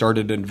 So he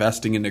started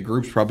investing into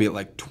groups probably at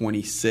like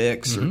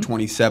 26 or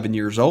 27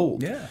 years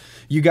old.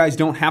 You guys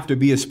don't have to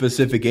be a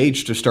specific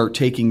age to start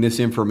taking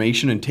this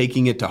information and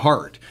taking it to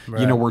heart.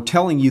 You know, we're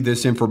telling you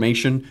this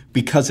information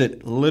because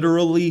it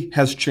literally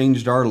has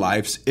changed our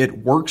lives.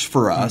 It works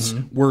for us.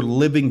 We're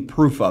living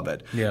proof of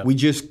it. We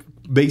just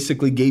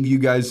basically gave you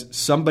guys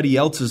somebody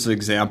else's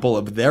example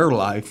of their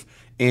life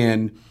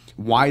and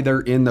why they're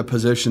in the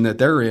position that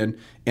they're in.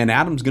 And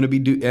Adam's going to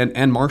be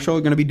and Marshall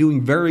are going to be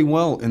doing very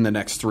well in the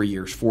next 3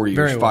 years, 4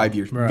 years, 5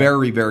 years,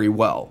 very, very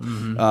well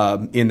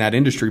in that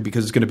industry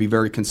because it's going to be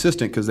very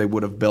consistent because they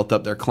would have built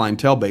up their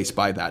clientele base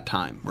by that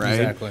time, right?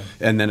 Exactly.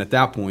 And then at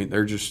that point,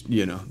 they're just,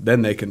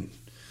 then they can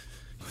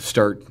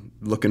start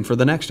looking for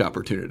the next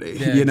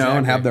opportunity,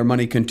 and have their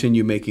money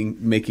continue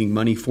making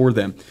money for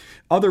them.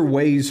 Other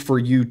ways for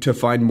you to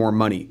find more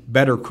money,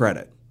 better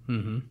credit.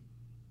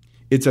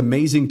 It's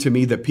amazing to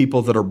me that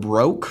people that are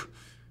broke,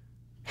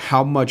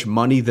 how much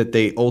money that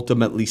they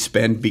ultimately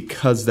spend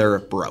because they're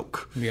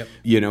broke.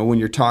 You know, when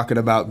you're talking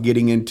about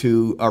getting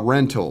into a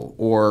rental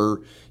or,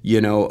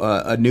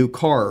 a new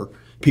car,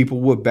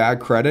 people with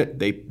bad credit,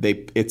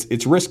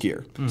 it's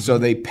riskier. So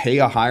they pay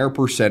a higher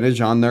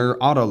percentage on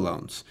their auto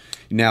loans.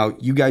 Now,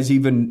 you guys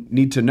even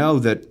need to know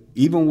that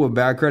even with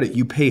bad credit,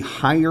 you pay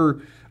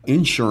higher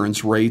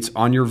insurance rates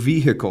on your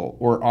vehicle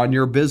or on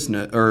your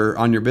business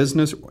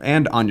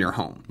and on your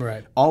home.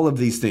 All of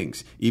these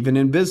things. Even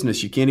in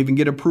business, you can't even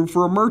get approved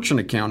for a merchant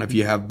account if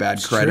you have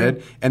bad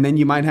credit. And then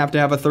you might have to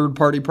have a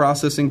third-party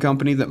processing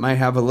company that might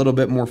have a little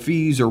bit more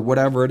fees or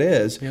whatever it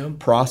is,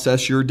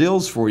 process your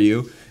deals for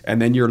you, and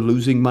then you're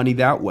losing money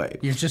that way.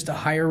 You're just a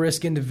higher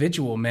risk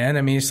individual, man.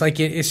 I mean,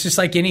 it's just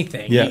like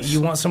anything. You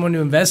want someone to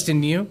invest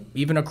in you,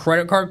 even a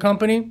credit card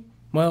company,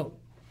 well,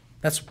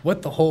 that's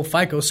what the whole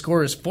FICO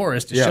score is for,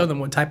 is to show them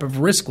what type of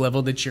risk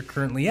level that you're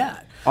currently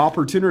at.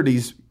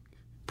 Opportunities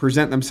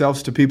present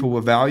themselves to people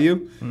with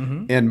value,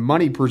 and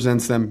money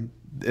presents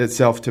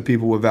itself to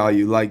people with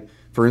value. Like,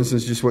 for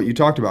instance, just what you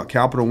talked about,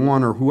 Capital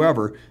One or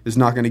whoever is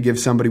not going to give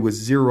somebody with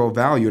zero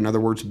value, in other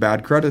words,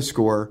 bad credit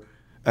score,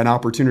 an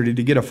opportunity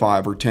to get a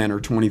 $5,000 or $10,000 or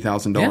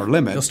 $20,000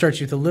 limit. They'll start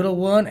you with a little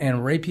one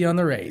and rape you on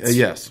the rates.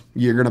 Yes,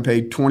 you're going to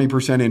pay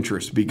 20%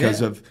 interest because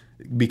of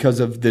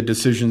the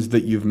decisions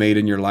that you've made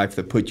in your life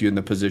that put you in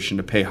the position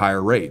to pay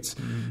higher rates.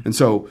 And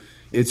so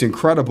it's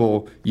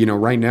incredible.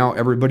 Right now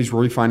everybody's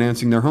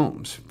refinancing their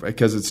homes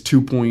because it's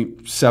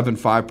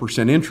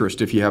 2.75%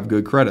 interest if you have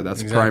good credit.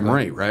 That's the prime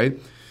rate, right?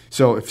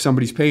 So if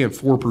somebody's paying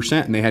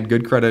 4% and they had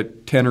good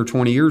credit 10 or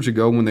 20 years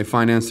ago when they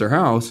financed their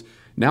house,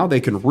 now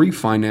they can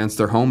refinance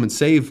their home and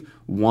save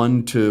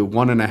 1 to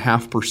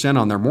 1.5%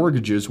 on their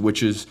mortgages,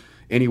 which is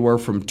anywhere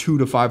from $200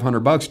 to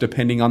 $500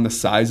 depending on the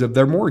size of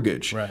their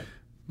mortgage.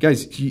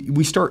 Guys,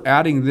 we start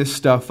adding this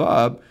stuff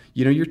up,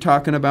 you're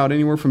talking about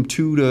anywhere from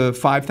 $2,000 to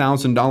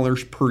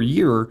 $5,000 per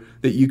year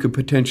that you could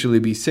potentially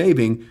be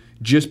saving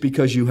just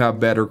because you have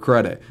better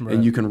credit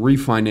and you can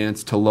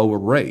refinance to lower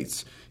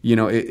rates.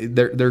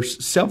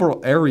 There's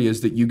several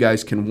areas that you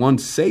guys can, one,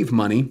 save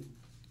money,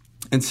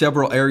 and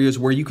several areas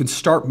where you can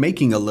start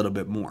making a little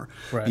bit more.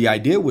 Right. The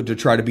idea would to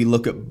try to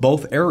look at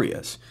both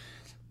areas.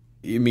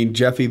 I mean,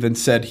 Jeff even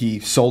said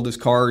he sold his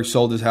car, he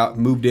sold his house,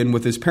 moved in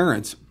with his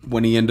parents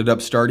when he ended up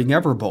starting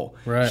Everbowl.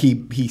 Right.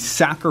 He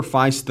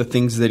sacrificed the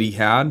things that he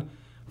had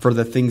for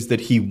the things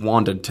that he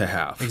wanted to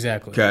have.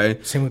 Exactly.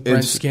 Okay. Same with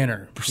Brent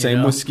Skinner.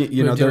 Same with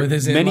Skinner. There with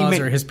his in-laws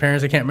or his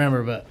parents. I can't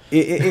remember, but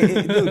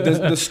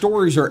the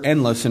stories are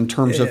endless in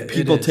terms of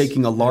people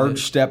taking a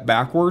large step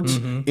backwards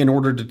in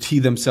order to tee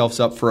themselves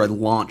up for a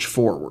launch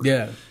forward.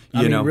 Yeah.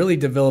 I mean, really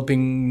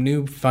developing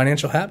new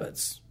financial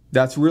habits.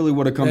 That's really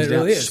what it comes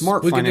down to.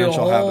 Smart financial habits.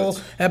 We could do a whole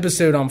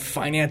episode on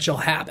financial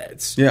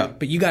habits. Yeah.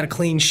 But you got to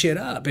clean shit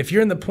up. If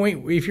you're at the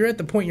point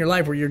in your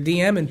life where you're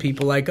DMing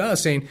people like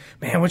us saying,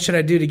 man, what should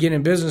I do to get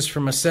in business for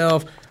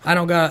myself? I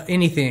don't got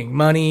anything,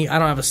 money. I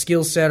don't have a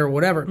skill set or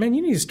whatever. Man,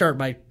 you need to start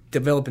by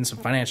developing some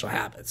financial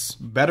habits.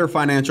 Better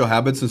financial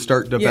habits and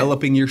start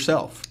developing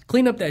yourself.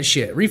 Clean up that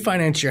shit.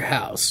 Refinance your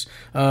house.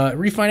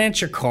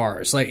 Refinance your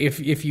cars. Like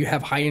if you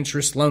have high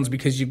interest loans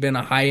because you've been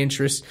a high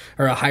interest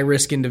or a high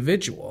risk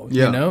individual,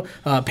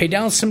 pay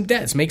down some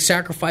debts. Make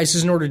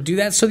sacrifices in order to do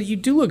that so that you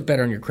do look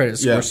better on your credit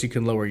score so you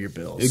can lower your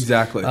bills.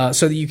 Exactly.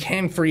 So that you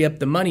can free up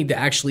the money to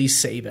actually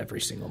save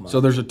every single month. So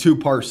there's a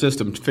two-part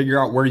system. Figure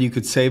out where you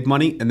could save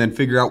money and then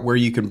figure out where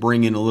you can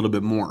bring in a little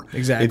bit more.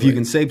 Exactly. If you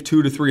can save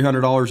 $200 to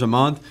 $300 a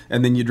month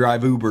and then you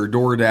drive Uber,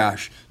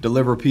 DoorDash,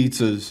 deliver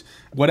pizzas,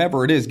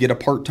 whatever it is, get a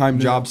part-time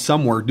job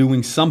somewhere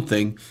doing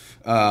something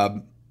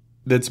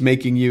that's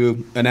making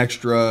you an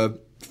extra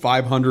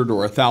 $500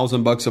 or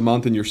 $1,000 a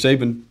month, and you're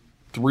saving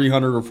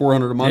 $300 or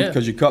 $400 a month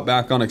because you cut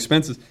back on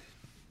expenses.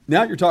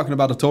 Now you're talking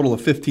about a total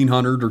of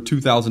 $1,500 or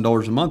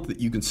 $2,000 a month that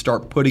you can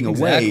start putting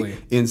away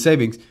in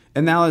savings.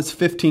 And now it's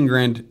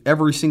 $15,000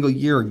 every single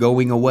year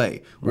going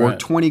away, or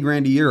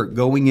 $20,000 a year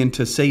going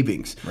into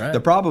savings. Right. The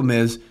problem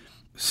is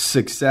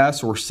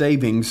success or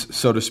savings,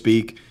 so to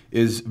speak,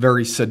 is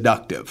very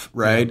seductive,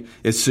 right?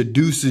 It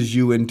seduces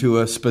you into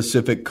a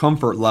specific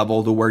comfort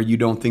level to where you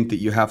don't think that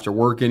you have to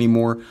work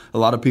anymore. A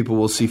lot of people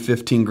will see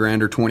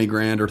 $15,000 or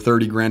 $20,000 or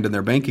 $30,000 in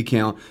their bank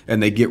account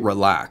and they get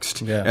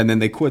relaxed. Yeah. And then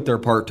they quit their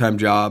part-time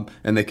job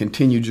and they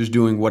continue just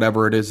doing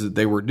whatever it is that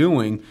they were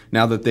doing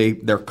now that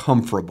they're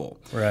comfortable.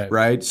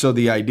 Right? So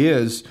the idea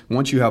is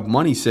once you have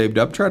money saved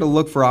up, try to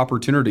look for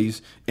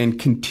opportunities and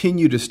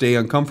continue to stay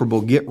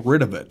uncomfortable. Get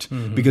rid of it.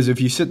 Because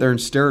if you sit there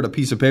and stare at a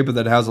piece of paper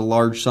that has a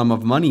large sum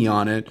of money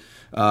on it,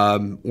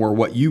 or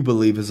what you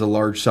believe is a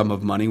large sum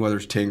of money, whether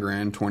it's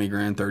 $10,000,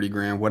 $20,000,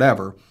 $30,000,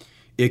 whatever,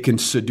 it can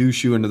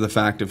seduce you into the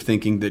fact of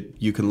thinking that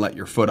you can let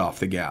your foot off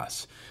the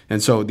gas.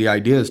 And so the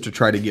idea is to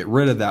try to get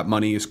rid of that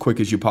money as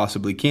quick as you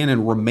possibly can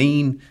and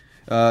remain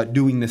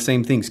doing the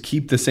same things,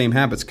 keep the same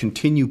habits,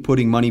 continue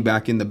putting money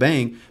back in the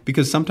bank,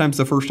 because sometimes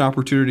the first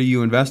opportunity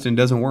you invest in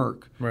doesn't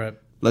work. Right.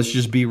 Let's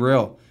just be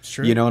real.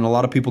 Sure. And a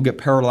lot of people get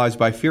paralyzed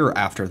by fear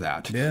after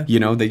that. Yeah.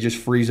 They just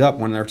freeze up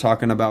when they're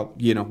talking about,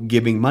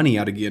 giving money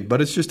out again.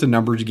 But it's just a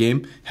numbers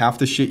game. Half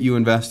the shit you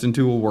invest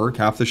into will work,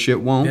 half the shit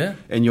won't. Yeah.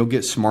 And you'll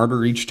get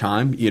smarter each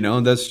time.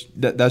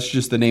 That's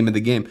just the name of the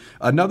game.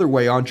 Another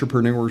way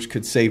entrepreneurs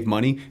could save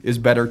money is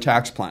better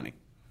tax planning.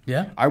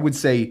 Yeah. I would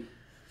say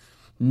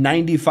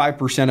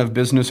 95% of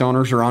business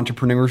owners or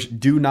entrepreneurs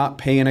do not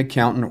pay an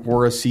accountant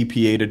or a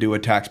CPA to do a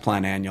tax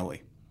plan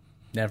annually.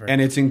 Never.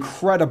 And it's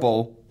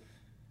incredible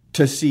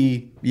to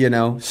see,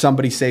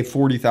 somebody save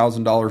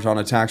 $40,000 on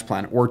a tax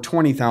plan or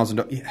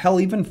 $20,000,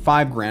 hell, even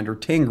 $5,000 or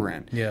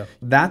 $10,000. Yeah.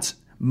 That's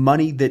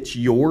money that's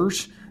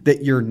yours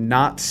that you're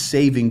not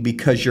saving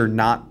because you're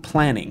not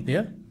planning.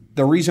 Yeah.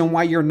 The reason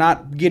why you're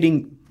not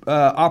getting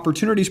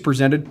opportunities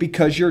presented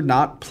because you're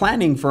not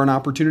planning for an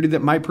opportunity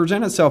that might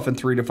present itself in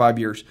 3 to 5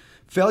 years.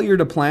 Failure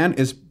to plan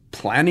is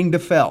planning to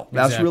fail.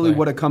 That's really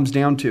what it comes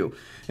down to.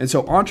 And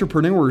so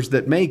entrepreneurs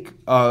that make,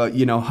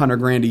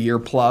 $100,000 a year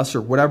plus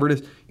or whatever it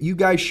is, you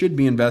guys should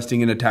be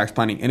investing in a tax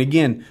planning. And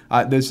again,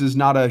 this is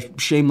not a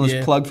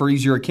shameless plug for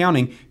Easier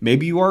Accounting.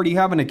 Maybe you already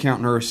have an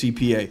accountant or a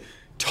CPA.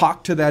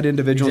 Talk to that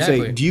individual and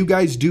say, do you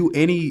guys do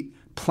any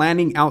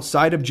planning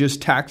outside of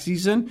just tax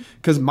season?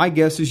 Because my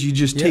guess is you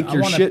just take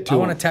your shit to I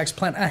want a tax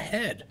plan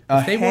ahead.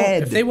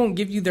 If they won't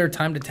give you their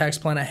time to tax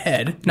plan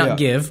ahead, not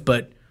give,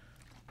 but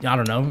I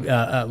don't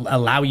know,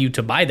 allow you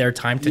to buy their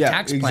time to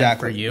tax plan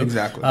for you.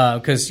 Exactly.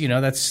 Because,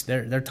 that's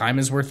their time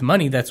is worth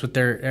money. That's what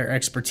their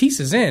expertise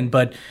is in.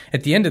 But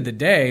at the end of the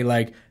day,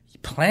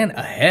 plan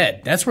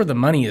ahead. That's where the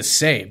money is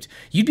saved.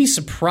 You'd be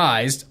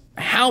surprised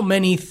how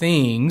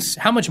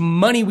much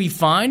money we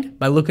find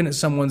by looking at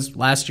someone's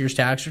last year's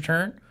tax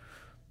return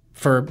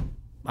for,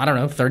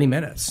 30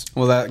 minutes.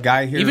 Well, that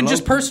guy here... Even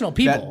just personal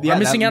people are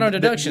missing out on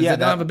deductions that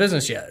don't have a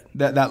business yet.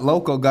 That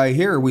local guy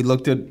here, we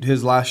looked at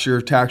his last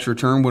year's tax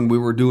return when we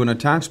were doing a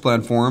tax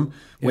plan for him.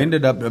 We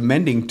ended up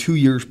amending 2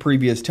 years'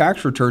 previous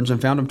tax returns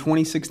and found him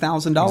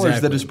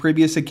 $26,000 that his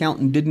previous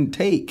accountant didn't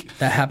take.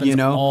 That happens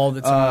all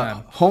the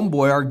time.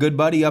 Homeboy, our good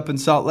buddy up in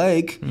Salt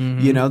Lake,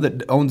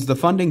 that owns the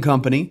funding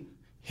company,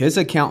 his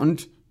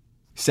accountant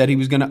said he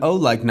was going to owe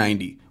like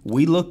 $90,000.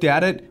 We looked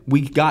at it.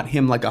 We got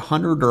him like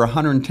 $100,000 or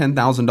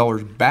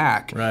 $110,000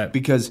 back. Right.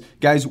 Because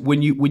guys,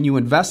 when you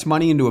invest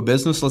money into a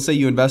business, let's say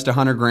you invest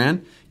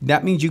 $100,000,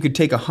 that means you could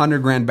take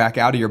 $100,000 back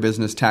out of your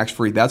business tax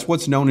free. That's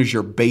what's known as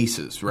your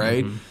basis,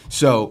 right? Mm-hmm.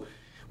 So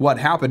what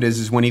happened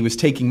is when he was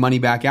taking money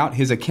back out,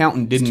 his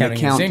accountant didn't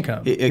account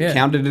it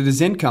counted it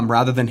as income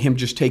rather than him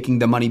just taking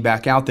the money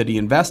back out that he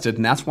invested,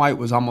 and that's why it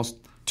was almost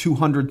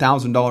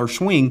 $200,000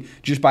 swing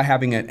just by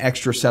having an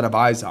extra set of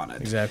eyes on it.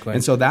 Exactly.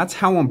 And so that's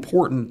how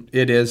important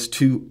it is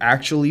to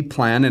actually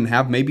plan and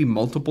have maybe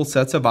multiple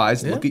sets of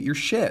eyes look at your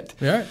shit.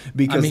 Yeah.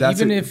 Because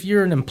even if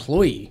you're an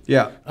employee,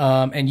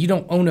 and you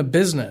don't own a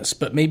business,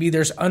 but maybe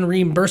there's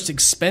unreimbursed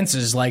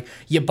expenses like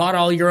you bought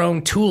all your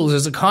own tools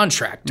as a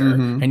contractor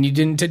and you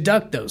didn't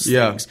deduct those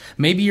things.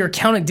 Maybe your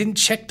accountant didn't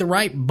check the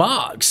right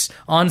box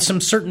on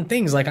some certain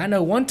things. Like I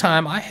know one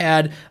time I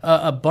had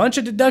a bunch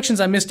of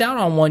deductions I missed out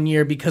on one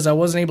year because I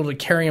wasn't able to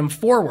carry them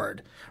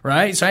forward,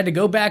 right? So I had to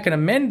go back and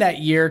amend that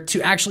year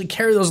to actually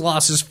carry those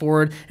losses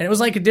forward, and it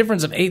was like a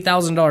difference of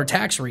 $8,000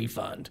 tax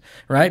refund,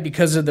 right?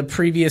 Because of the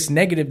previous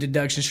negative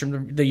deductions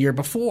from the year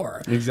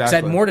before. Exactly. So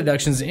I had more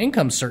deductions in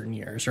income certain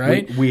years,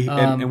 right?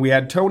 And we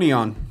had Tony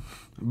on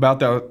about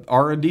the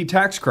R&D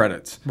tax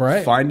credits,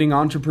 right? Finding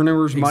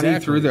entrepreneurs money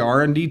through the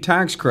R&D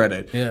tax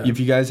credit. Yeah. If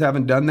you guys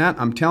haven't done that,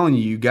 I'm telling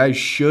you, you guys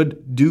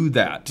should do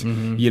that.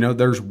 You know,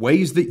 there's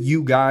ways that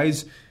you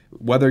guys,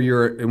 whether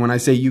you're, and when I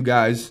say you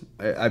guys,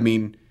 I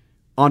mean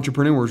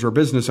entrepreneurs or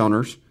business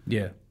owners,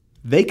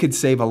 they could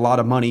save a lot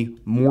of money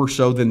more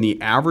so than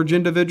the average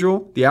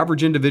individual. The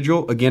average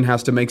individual, again,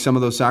 has to make some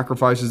of those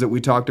sacrifices that we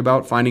talked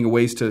about, finding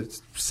ways to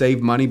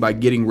save money by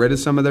getting rid of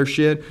some of their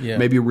shit,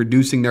 maybe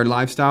reducing their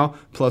lifestyle,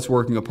 plus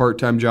working a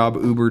part-time job,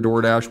 Uber,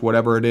 DoorDash,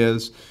 whatever it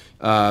is.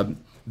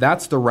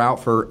 That's the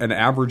route for an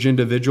average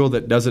individual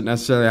that doesn't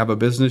necessarily have a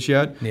business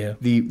yet. Yeah.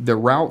 The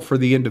route for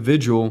the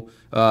individual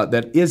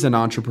that is an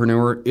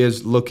entrepreneur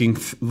is looking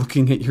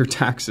at your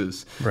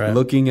taxes,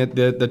 looking at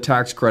the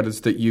tax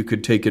credits that you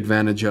could take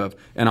advantage of,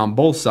 and on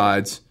both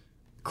sides,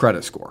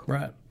 credit score.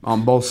 Right.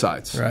 On both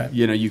sides, right.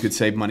 You know, you could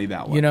save money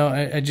that way. You know,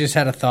 I just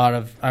had a thought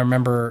of. I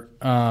remember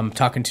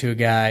talking to a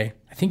guy.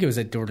 I think it was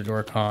at Door to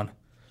Door Con.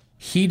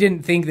 He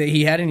didn't think that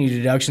he had any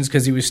deductions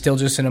because he was still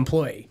just an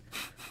employee.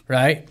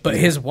 Right? But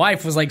his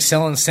wife was like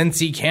selling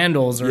Scentsy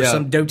candles or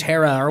some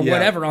doTERRA or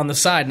whatever on the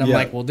side. And I'm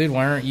like, well, dude,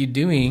 why aren't you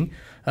doing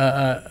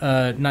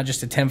not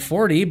just a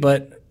 1040,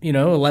 but, you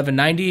know,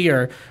 1190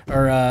 or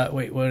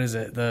wait, what is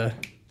it?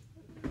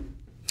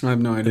 I have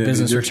no idea. The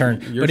business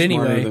return. You're but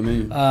anyway,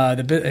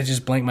 it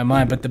just blanked my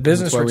mind. But the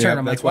business return,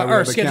 I'm like,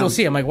 or Schedule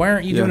C. I'm like, why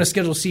aren't you doing a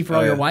Schedule C for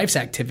all your wife's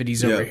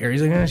activities over here?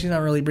 He's like, she's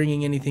not really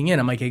bringing anything in.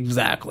 I'm like,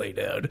 exactly,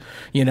 dude.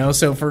 You know,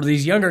 so for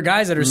these younger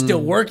guys that are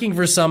still working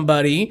for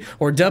somebody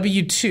or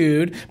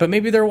W-2'd, but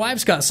maybe their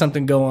wife's got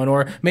something going,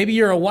 or maybe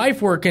you're a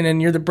wife working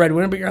and you're the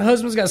breadwinner, but your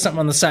husband's got something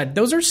on the side.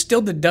 Those are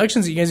still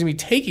deductions that you guys are going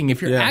to be taking.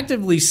 If you're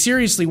actively,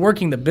 seriously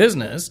working the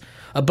business,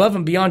 above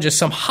and beyond just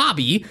some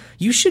hobby,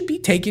 you should be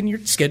taking your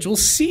Schedule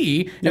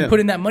C and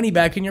putting that money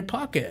back in your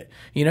pocket.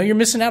 You know, you're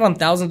missing out on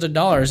thousands of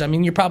dollars. I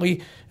mean, you're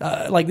probably,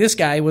 like this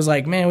guy was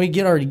like, man,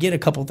 we already get a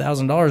couple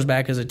 $1,000s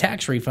back as a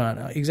tax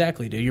refund.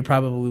 Exactly, dude. You're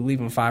probably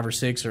leaving $5,000 or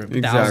 $6,000 or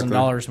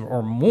 $1,000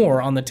 or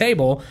more on the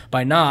table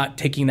by not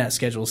taking that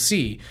Schedule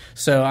C.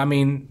 So, I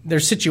mean,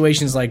 there's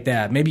situations like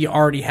that. Maybe you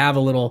already have a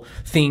little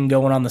thing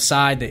going on the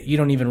side that you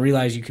don't even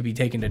realize you could be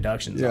taking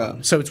deductions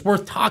on. So it's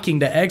worth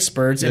talking to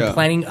experts and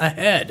planning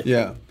ahead.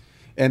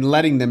 And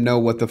letting them know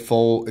what the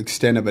full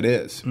extent of it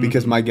is.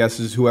 Because my guess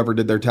is whoever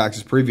did their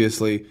taxes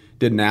previously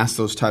didn't ask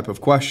those type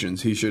of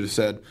questions. He should have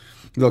said,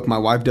 look, my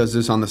wife does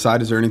this on the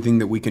side. Is there anything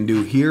that we can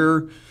do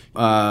here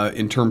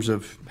in terms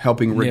of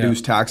helping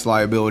reduce tax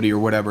liability or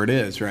whatever it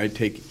is, right?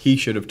 He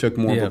should have took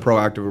more of a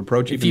proactive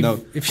approach. If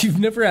you've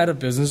never had a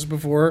business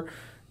before,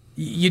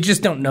 you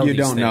just don't know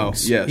these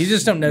things. Yes. You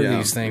just don't know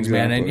these things,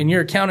 man. And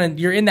your accountant,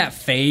 you're in that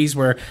phase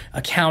where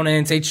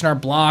accountants, H&R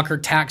Block or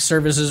tax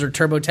services or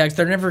TurboTax,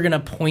 they're never going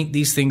to point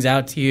these things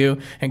out to you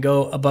and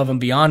go above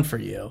and beyond for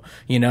you.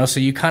 You know,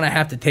 so you kind of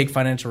have to take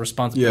financial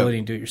responsibility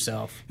and do it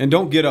yourself. And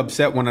don't get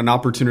upset when an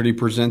opportunity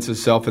presents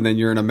itself and then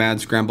you're in a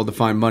mad scramble to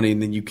find money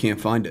and then you can't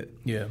find it.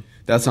 Yeah.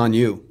 That's on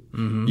you.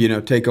 You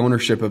know, take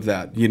ownership of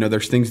that. You know,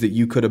 there's things that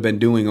you could have been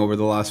doing over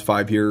the last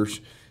 5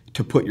 years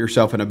to put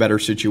yourself in a better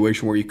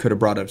situation where you could have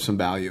brought up some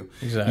value.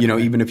 Exactly. You know,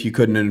 even if you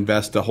couldn't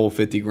invest the whole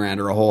 $50,000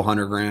 or a whole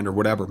 $100,000 or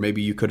whatever,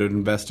 maybe you could have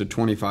invested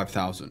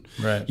 $25,000.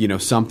 Right. You know,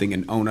 something,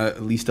 and own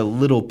at least a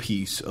little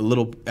piece, a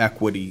little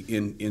equity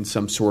in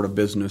some sort of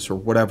business or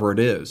whatever it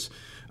is.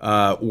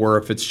 Or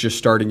if it's just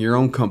starting your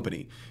own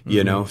company,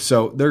 you know.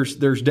 So there's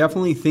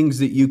definitely things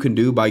that you can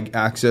do by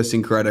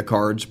accessing credit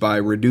cards, by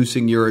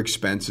reducing your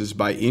expenses,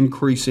 by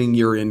increasing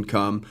your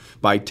income,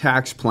 by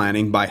tax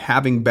planning, by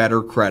having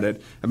better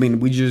credit. I mean,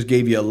 we just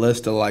gave you a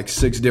list of like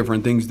 6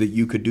 different things that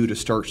you could do to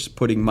start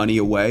putting money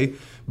away.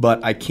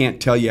 But I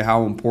can't tell you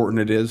how important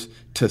it is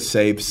to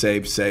save.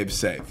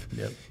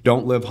 Yep.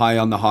 Don't live high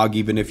on the hog,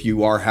 even if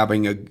you are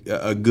having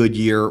a good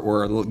year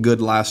or a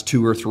good last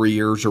 2 or 3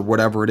 years or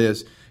whatever it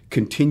is.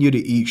 Continue to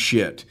eat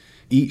shit.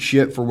 eat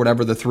shit for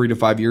whatever the 3 to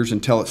 5 years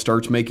until it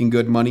starts making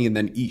good money, and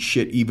then eat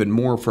shit even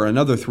more for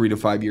another 3 to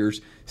 5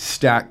 years.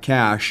 Stack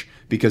cash,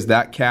 because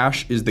that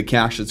cash is the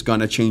cash that's going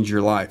to change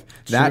your life.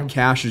 That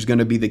cash is going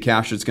to be the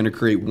cash that's going to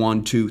create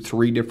 1, 2,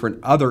 3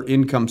 different other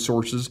income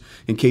sources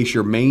in case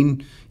your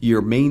main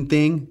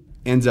thing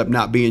ends up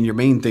not being your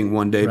main thing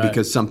one day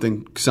because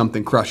something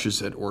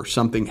crushes it or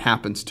something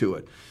happens to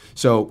it.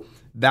 So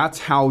that's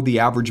how the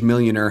average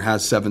millionaire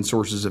has 7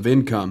 sources of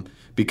income,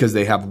 because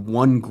they have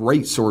one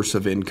great source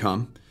of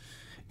income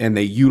and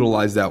they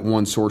utilize that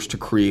one source to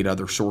create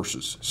other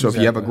sources. So if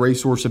you have a great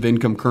source of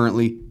income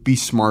currently, be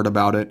smart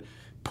about it.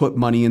 Put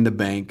money in the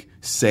bank,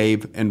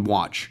 save, and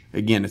watch.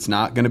 Again, it's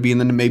not going to be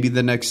in maybe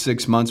the next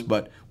 6 months,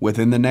 but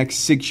within the next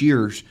 6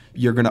 years,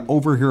 you're going to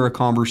overhear a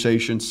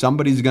conversation.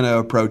 Somebody's going to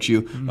approach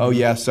you. Oh,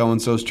 yeah,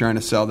 so-and-so's trying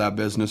to sell that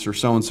business, or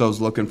so-and-so's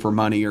looking for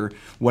money, or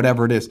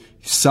whatever it is.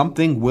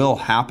 Something will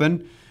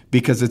happen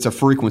because it's a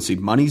frequency.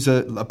 Money's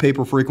a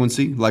paper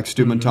frequency, like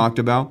Steuben talked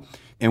about.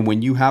 And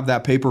when you have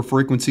that paper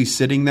frequency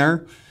sitting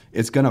there,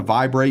 it's going to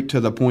vibrate to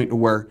the point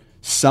where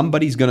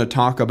somebody's going to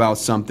talk about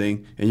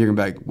something and you're going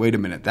to be like, wait a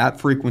minute,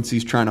 that frequency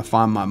is trying to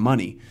find my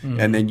money.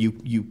 And then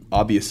you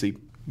obviously,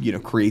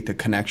 create the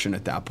connection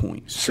at that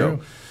point.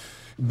 So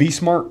be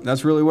smart.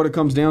 That's really what it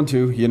comes down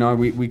to.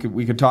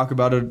 We could talk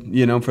about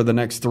it, for the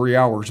next 3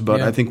 hours,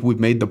 but I think we've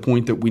made the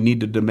point that we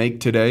needed to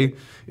make today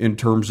in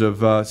terms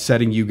of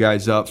setting you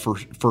guys up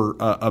for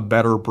a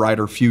better,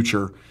 brighter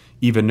future.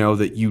 Even know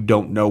that you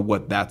don't know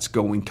what that's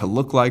going to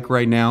look like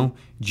right now.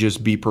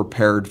 Just be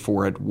prepared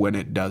for it when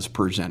it does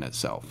present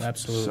itself.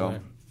 Absolutely. So,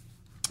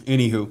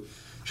 anywho,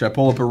 should I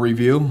pull up a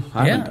review?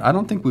 I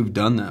don't think we've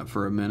done that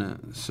for a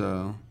minute.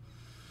 So,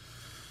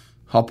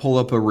 I'll pull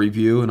up a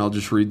review and I'll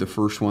just read the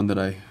first one that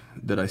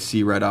I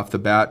see right off the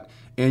bat.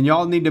 And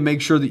y'all need to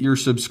make sure that you're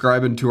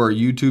subscribing to our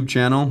YouTube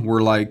channel.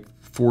 We're like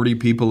 40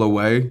 people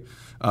away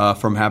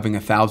from having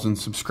 1,000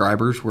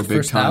 subscribers. We're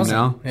big time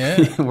now.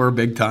 Yeah. We're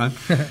big time.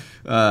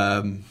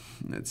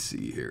 Let's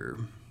see here.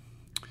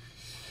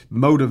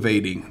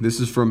 Motivating. This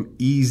is from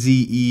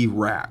EZE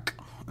Rack.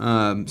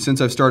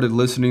 Since I've started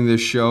listening to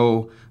this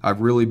show,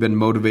 I've really been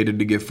motivated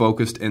to get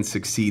focused and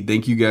succeed.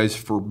 Thank you guys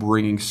for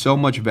bringing so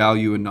much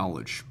value and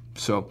knowledge.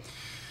 So,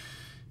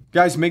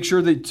 guys, make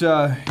sure that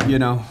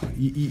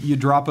you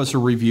drop us a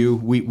review.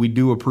 We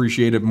do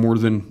appreciate it more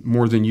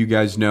than you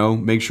guys know.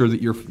 Make sure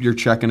that you're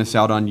checking us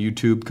out on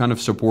YouTube, kind of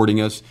supporting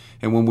us.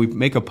 And when we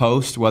make a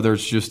post, whether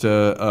it's just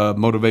a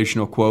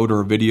motivational quote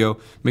or a video,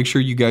 make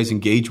sure you guys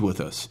engage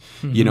with us.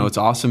 It's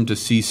awesome to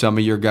see some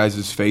of your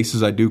guys'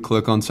 faces. I do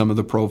click on some of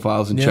the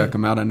profiles and check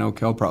them out. I know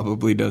Kel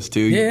probably does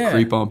too. You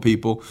creep on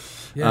people.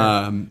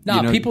 Yeah.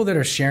 People that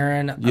are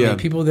sharing. I mean,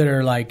 people that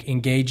are like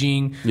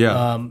engaging.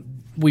 Yeah.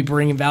 We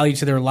bring value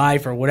to their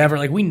life or whatever.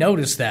 Like, we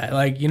notice that.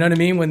 Like, you know what I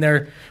mean? When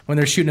they're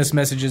shooting us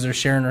messages or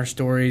sharing our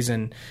stories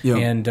and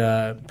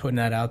putting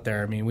that out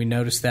there. I mean, we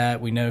notice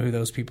that. We know who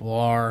those people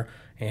are.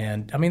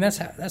 And I mean, that's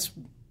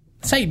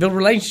how you build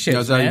relationships.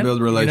 That's how you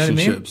build relationships.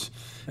 You know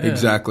what I mean?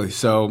 Exactly.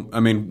 So, I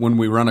mean, when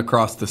we run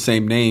across the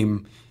same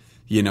name,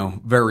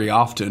 very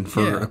often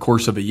for a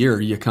course of a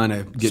year, you kind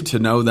of get to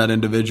know that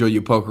individual.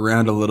 You poke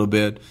around a little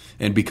bit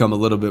and become a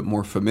little bit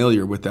more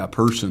familiar with that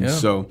person. Yeah.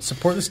 So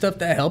support the stuff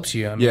that helps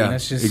you. I mean,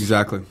 that's just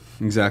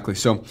exactly.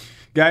 So,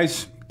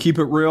 guys, keep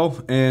it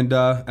real, and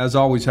as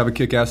always, have a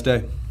kick-ass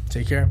day.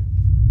 Take care.